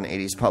foisted on an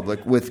 80s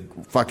public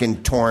with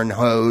fucking torn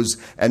hose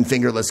and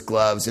fingerless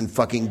gloves and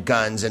fucking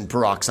guns and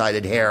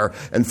peroxided hair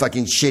and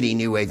fucking shitty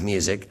new wave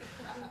music.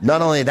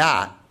 Not only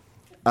that,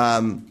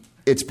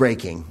 it's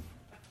breaking.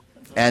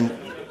 And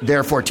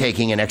therefore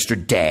taking an extra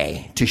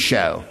day to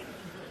show.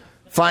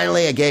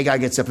 Finally, a gay guy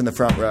gets up in the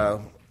front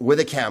row with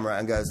a camera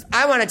and goes,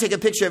 I want to take a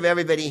picture of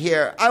everybody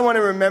here. I want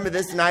to remember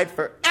this night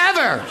forever.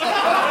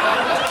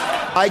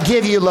 I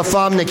give you La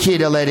Femme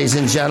Nikita, ladies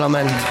and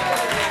gentlemen.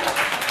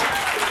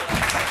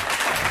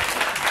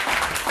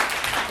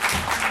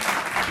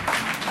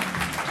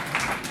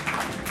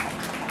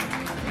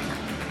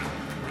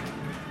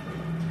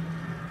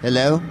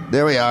 Hello?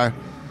 There we are.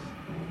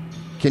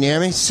 Can you hear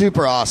me?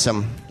 Super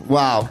awesome.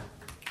 Wow.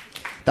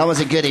 That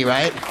was a goodie,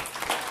 right?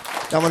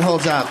 That one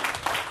holds up.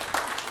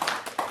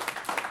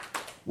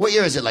 What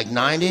year is it, like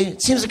 90?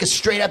 It seems like a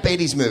straight-up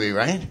 80s movie,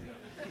 right?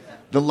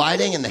 The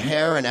lighting and the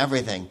hair and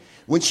everything.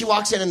 When she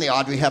walks in the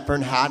Audrey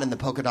Hepburn hat and the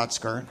polka dot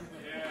skirt.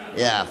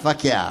 Yeah,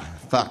 fuck yeah.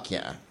 Fuck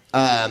yeah.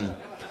 And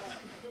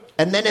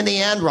then in the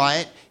end,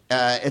 right,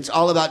 it's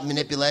all about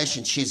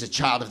manipulation. She's a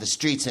child of the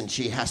streets, and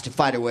she has to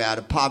fight her way out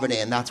of poverty,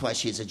 and that's why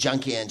she's a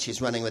junkie, and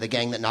she's running with a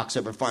gang that knocks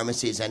over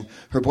pharmacies, and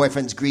her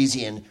boyfriend's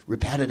greasy and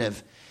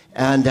repetitive.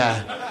 And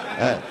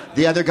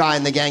the other guy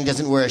in the gang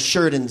doesn't wear a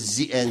shirt and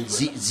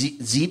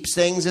zeeps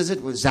things, is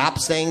it?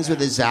 Zaps things with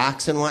his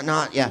Zax and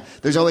whatnot. Yeah,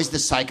 there's always the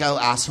psycho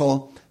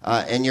asshole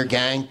in your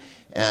gang.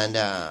 And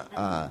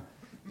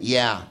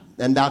yeah,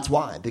 and that's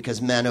why, because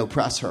men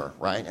oppress her,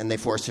 right? And they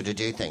force her to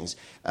do things.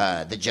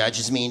 The judge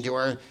is mean to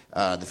her.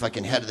 The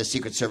fucking head of the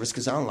Secret Service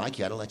goes, I don't like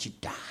you, I don't let you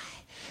die.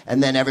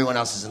 And then everyone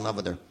else is in love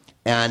with her.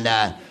 And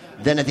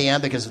then at the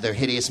end, because of their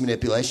hideous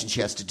manipulation,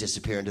 she has to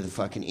disappear into the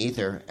fucking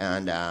ether.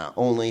 And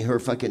only her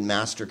fucking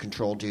master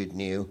control dude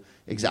knew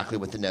exactly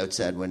what the note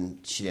said when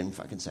she didn't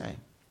fucking say.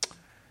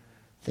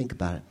 Think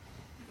about it.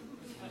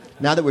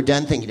 Now that we're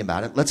done thinking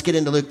about it, let's get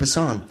into Luc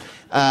Besson.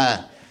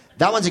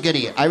 That one's a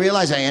goodie. I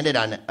realize I ended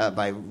on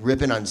by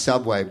ripping on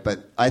Subway,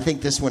 but I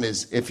think this one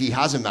is, if he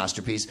has a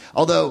masterpiece.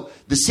 Although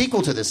the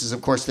sequel to this is,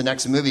 of course, the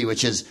next movie,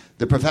 which is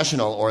The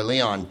Professional, or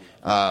Leon,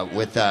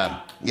 with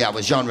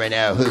Jean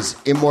Reno, who's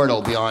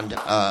immortal beyond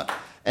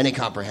any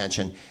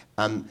comprehension.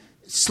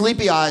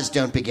 Sleepy eyes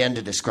don't begin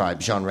to describe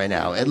Jean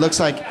Reno. It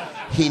looks like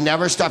he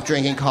never stopped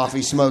drinking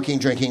coffee, smoking,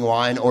 drinking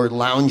wine, or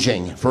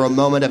lounging for a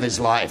moment of his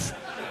life.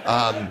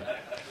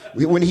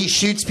 When he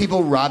shoots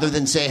people rather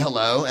than say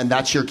hello, and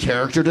that's your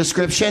character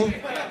description.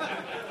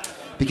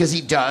 Because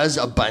he does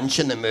a bunch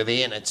in the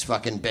movie, and it's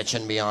fucking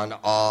bitchin' beyond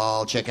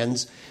all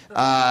chickens.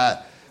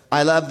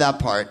 I love that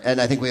part,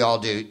 and I think we all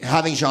do.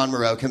 Having Jean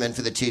Moreau come in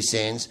for the 2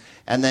 scenes,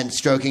 and then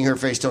stroking her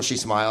face till she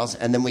smiles,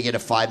 and then we get a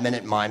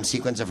 5-minute mime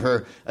sequence of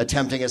her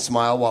attempting a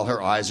smile while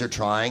her eyes are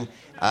trying.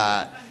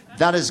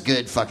 That is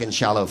good fucking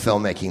shallow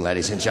filmmaking,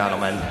 ladies and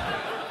gentlemen,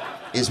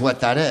 is what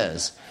that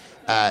is.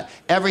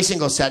 Every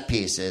single set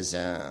piece is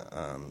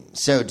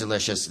so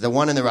delicious. The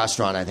one in the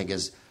restaurant, I think,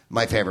 is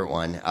my favorite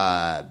one,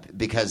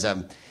 because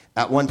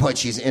at one point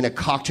she's in a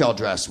cocktail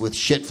dress with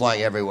shit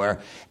flying everywhere,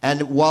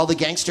 and while the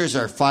gangsters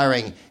are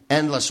firing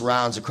endless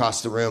rounds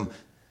across the room,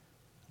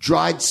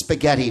 dried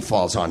spaghetti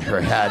falls on her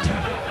head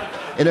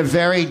in a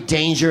very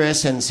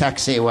dangerous and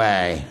sexy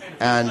way.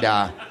 And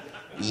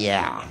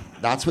yeah,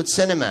 that's what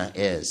cinema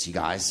is, you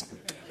guys.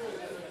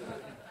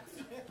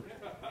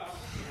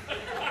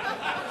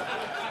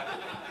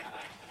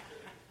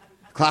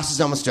 Class is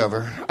almost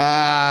over.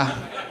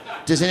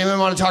 Does anyone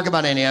want to talk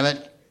about any of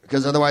it?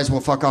 Because otherwise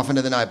we'll fuck off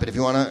into the night. But if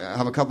you want to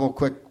have a couple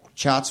quick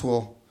chats,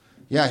 we'll...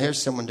 Yeah,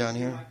 here's someone down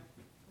here.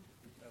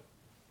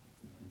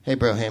 Hey,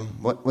 Broham.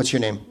 What's your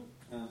name?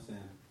 Sam.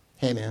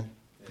 Hey, man.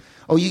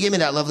 Oh, you gave me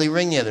that lovely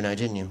ring the other night,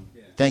 didn't you?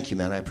 Yeah. Thank you,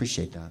 man. I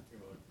appreciate that.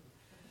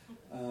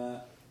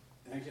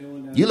 Actually, I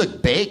went You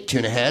look baked,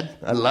 Tuna Head.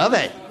 I love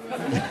it.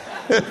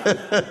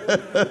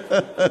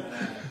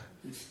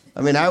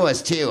 I mean, I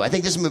was too. I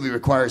think this movie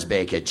requires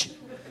bakage.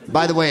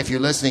 By the way, if you're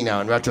listening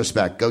now, in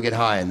retrospect, go get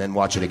high and then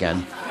watch it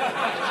again.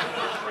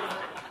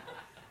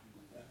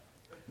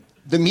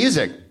 The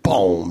music.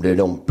 Boom,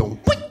 da-dum, boom,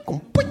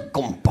 boom,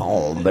 boom,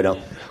 boom,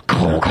 ba-dum.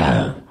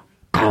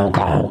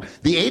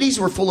 The 80s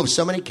were full of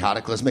so many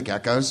cataclysmic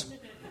echoes.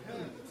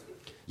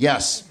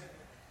 Yes.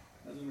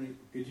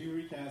 Could you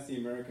recast the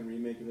American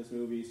remake of this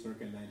movie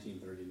circa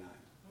 1939?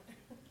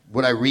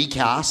 Would I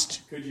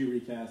recast? Could you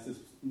recast this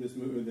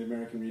movie, the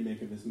American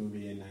remake of this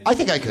movie in 1939? I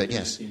think I could,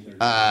 yes.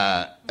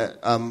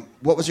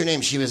 What was her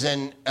name? She was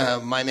in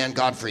My Man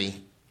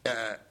Godfrey.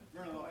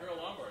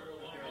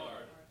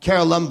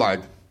 Carol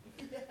Lombard.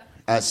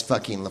 As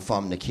fucking La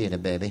Femme Nikita,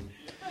 baby.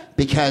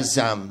 Because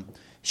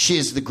she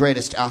is the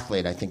greatest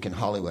athlete, I think, in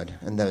Hollywood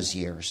in those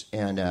years.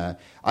 And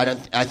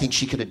I think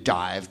she could have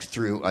dived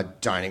through a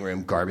dining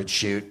room garbage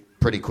chute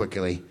pretty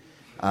quickly.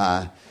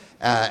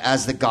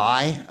 As the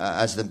guy,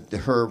 as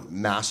her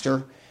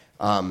master.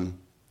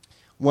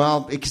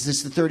 Well, because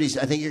it's the 30s,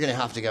 I think you're going to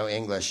have to go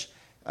English.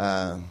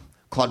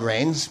 Claude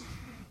Rains.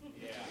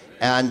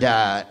 And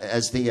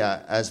as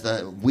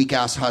the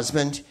weak-ass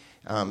husband,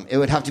 it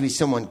would have to be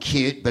someone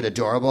cute but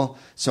adorable.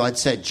 So I'd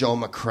say Joel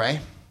McCrea.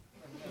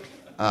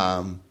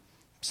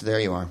 So there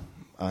you are.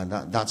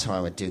 That's how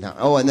I would do that.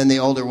 Oh, and then the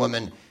older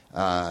woman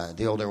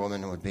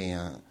would be,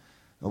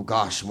 oh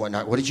gosh, what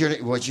did you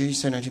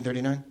say,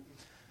 1939?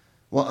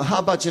 Well, how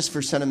about just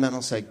for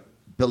sentimental sake,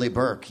 Billy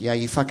Burke? Yeah,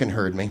 you fucking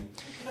heard me.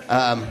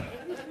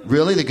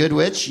 Really, The Good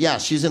Witch? Yeah,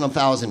 she's in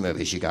 1,000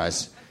 movies, you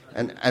guys.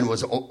 And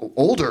was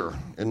older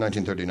in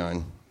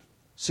 1939.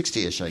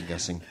 60-ish, I'm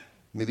guessing.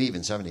 Maybe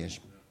even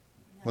 70-ish.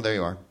 Well, there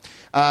you are.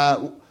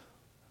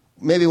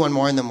 Maybe one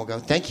more and then we'll go.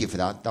 Thank you for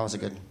that. That was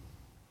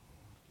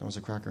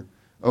a cracker.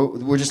 Oh,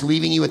 we're just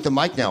leaving you with the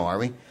mic now, are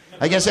we?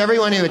 I guess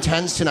everyone who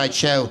attends tonight's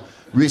show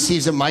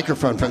receives a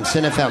microphone from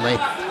Cinefamily.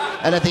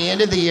 And at the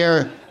end of the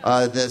year,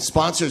 the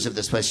sponsors of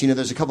this place,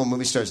 there's a couple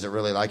movie stars that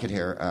really like it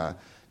here.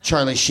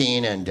 Charlie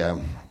Sheen and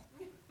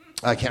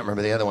I can't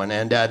remember the other one.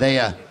 And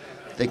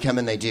they come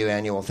and they do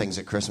annual things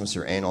at Christmas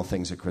or anal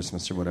things at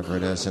Christmas or whatever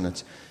it is.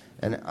 And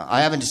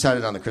I haven't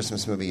decided on the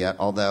Christmas movie yet,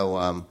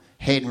 although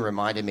Hayden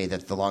reminded me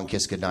that The Long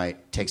Kiss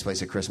Goodnight takes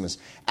place at Christmas,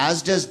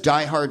 as does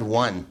Die Hard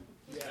 1.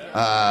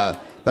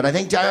 But I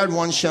think Die Hard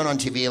 1's shown on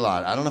TV a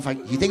lot. I don't know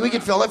you think we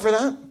could fill it for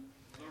that?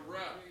 The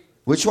Ref.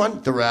 Which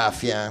one? The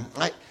Ref, yeah.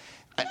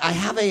 I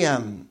have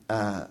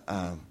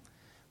a,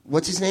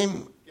 what's his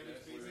name? Kevin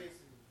Spacey.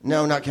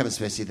 No, not Kevin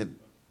Spacey.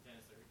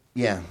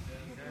 Yeah.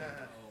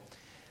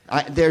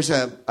 I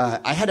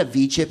had a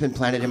V-chip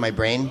implanted in my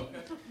brain.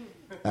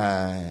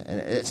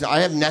 And I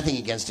have nothing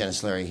against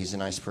Dennis Leary. He's a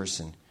nice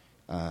person.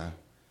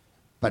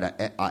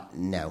 But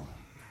no.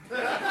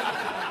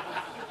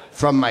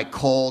 From my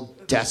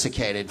cold,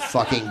 desiccated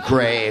fucking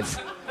grave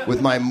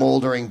with my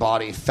moldering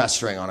body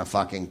festering on a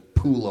fucking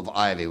pool of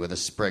ivy with a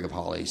sprig of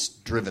holly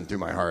driven through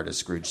my heart, as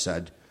Scrooge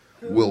said,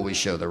 will we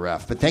show the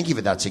Ref? But thank you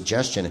for that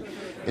suggestion.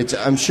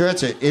 I'm sure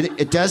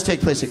it does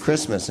take place at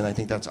Christmas, and I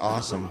think that's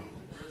awesome.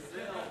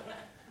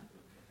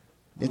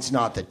 It's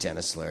not the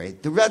Dennis Leary.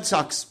 The Red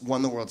Sox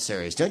won the World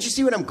Series. Don't you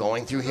see what I'm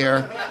going through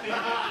here?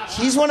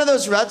 He's one of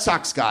those Red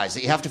Sox guys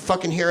that you have to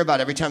fucking hear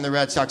about every time the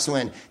Red Sox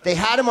win. They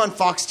had him on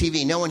Fox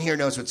TV. No one here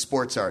knows what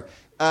sports are.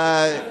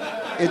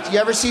 You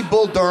ever see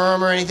Bull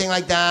Durham or anything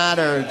like that?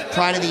 Or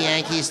Pride of the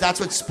Yankees? That's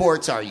what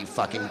sports are, you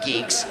fucking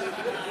geeks.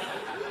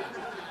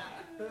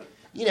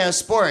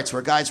 Sports,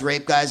 where guys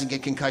rape guys and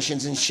get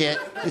concussions and shit.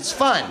 It's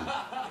fun.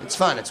 It's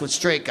fun. It's what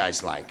straight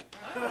guys like.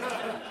 Good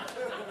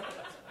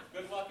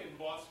luck in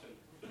Boston.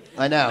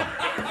 I know.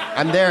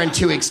 I'm there in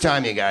 2 weeks'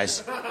 time, you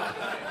guys.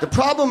 The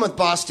problem with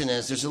Boston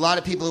is there's a lot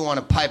of people who want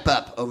to pipe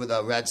up over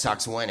the Red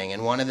Sox winning,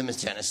 and one of them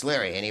is Dennis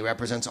Leary, and he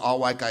represents all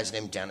white guys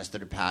named Dennis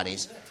that are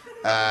patties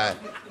that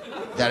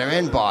are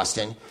in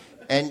Boston.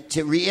 And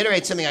to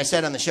reiterate something I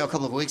said on the show a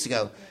couple of weeks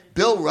ago,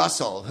 Bill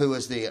Russell, who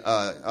is the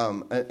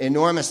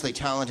enormously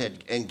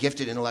talented and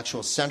gifted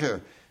intellectual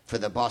center for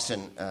the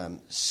Boston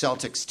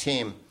Celtics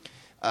team,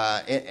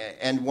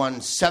 and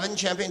won 7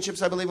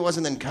 championships, I believe it was,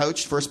 and then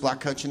coached, first black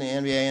coach in the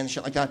NBA and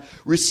shit like that,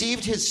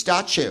 received his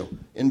statue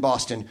in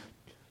Boston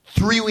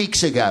 3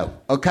 weeks ago,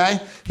 okay?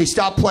 He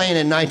stopped playing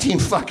in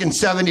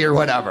 1970 or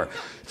whatever.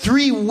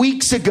 3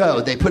 weeks ago,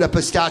 they put up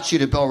a statue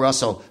to Bill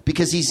Russell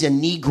because he's a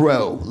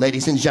Negro,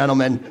 ladies and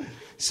gentlemen.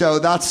 So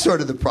that's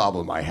sort of the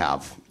problem I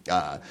have.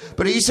 But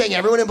are you saying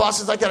everyone in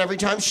Boston's like that every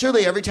time?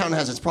 Surely every town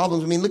has its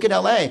problems. I mean, look at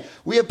L.A.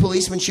 We have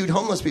policemen shoot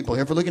homeless people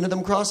here for looking at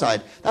them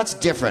cross-eyed. That's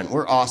different.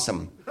 We're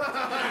awesome.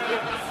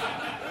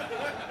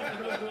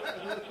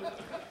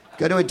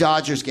 Go to a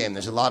Dodgers game.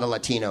 There's a lot of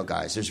Latino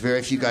guys. There's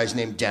very few guys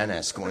named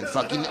Dennis going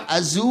fucking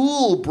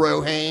Azul,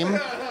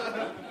 Broham.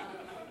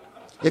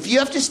 If you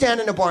have to stand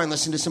in a bar and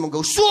listen to someone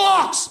go,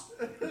 Sox!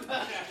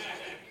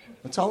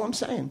 That's all I'm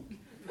saying.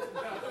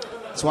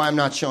 That's why I'm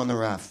not showing the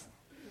ref.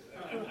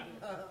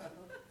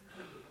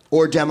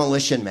 Or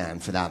Demolition Man,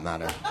 for that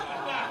matter.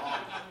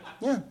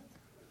 Yeah.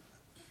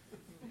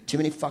 Too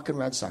many fucking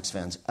Red Sox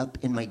fans up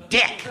in my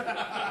dick.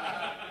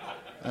 I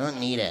don't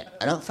need it.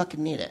 I don't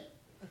fucking need it.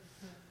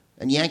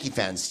 And Yankee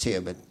fans,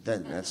 too, but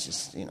that's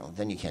just,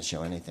 then you can't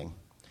show anything.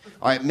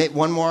 All right,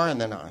 one more, and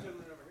then...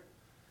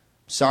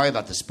 Sorry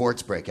about the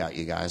sports breakout,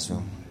 you guys.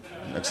 Well,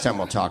 next time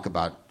we'll talk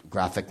about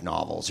graphic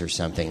novels or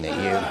something that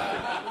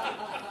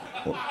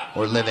you...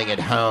 Or living at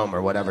home,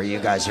 or whatever you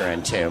guys are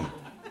into.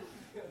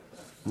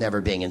 Never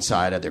being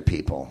inside other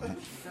people.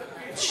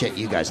 Shit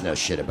you guys know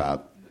shit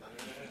about.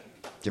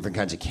 Different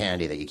kinds of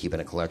candy that you keep in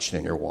a collection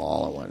in your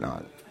wall and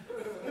whatnot.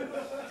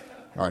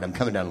 All right, I'm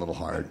coming down a little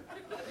hard.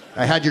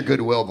 I had your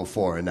goodwill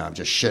before, and now I'm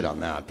just shit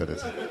on that, but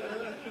it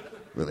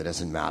really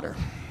doesn't matter.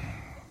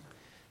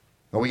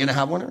 Are we going to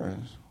have one? Or?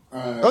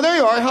 Oh, there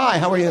you are. Hi,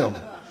 how are you?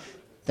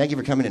 Thank you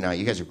for coming tonight.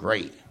 You guys are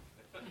great.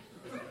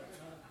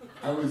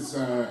 I was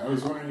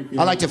wondering if you...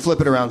 I like to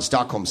flip it around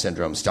Stockholm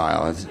Syndrome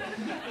style.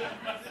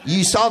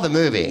 You saw the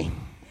movie.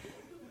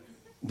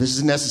 This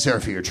is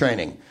necessary for your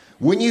training.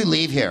 When you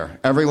leave here,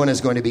 everyone is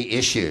going to be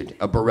issued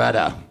a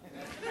Beretta.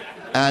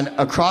 And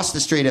across the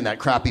street in that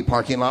crappy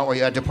parking lot where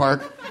you had to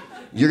park,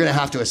 you're going to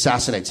have to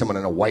assassinate someone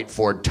in a white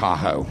Ford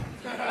Tahoe.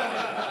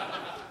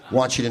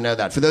 Want you to know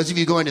that. For those of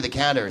you going to the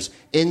counters,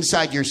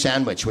 inside your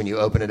sandwich when you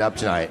open it up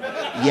tonight,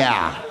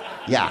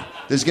 yeah,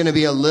 there's going to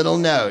be a little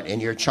note in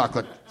your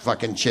chocolate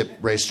fucking chip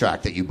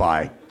racetrack that you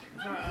buy.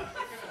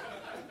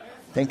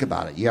 Think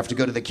about it. You have to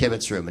go to the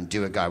kibitz room and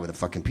do a guy with a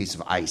fucking piece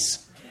of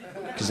ice.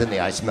 Because then the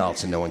ice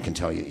melts and no one can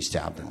tell you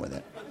stabbed him with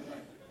it.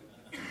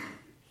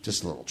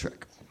 Just a little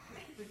trick.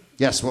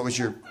 Yes, what was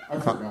your... I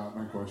forgot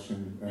my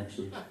question,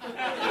 actually.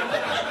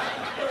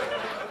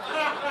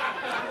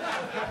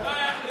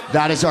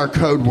 That is our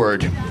code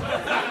word.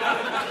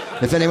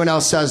 If anyone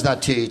else says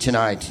that to you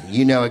tonight,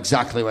 you know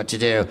exactly what to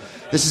do.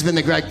 This has been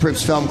the Greg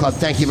Proops Film Club.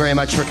 Thank you very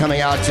much for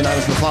coming out. Tonight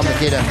was LaFlamme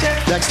Nikita.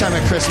 Next time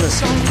at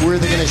Christmas, we're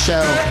going to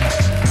show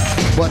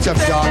What's Up,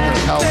 Doc, or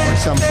Help, or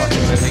some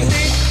fucking movie.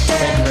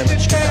 Thank you very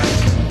much.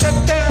 Good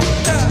night.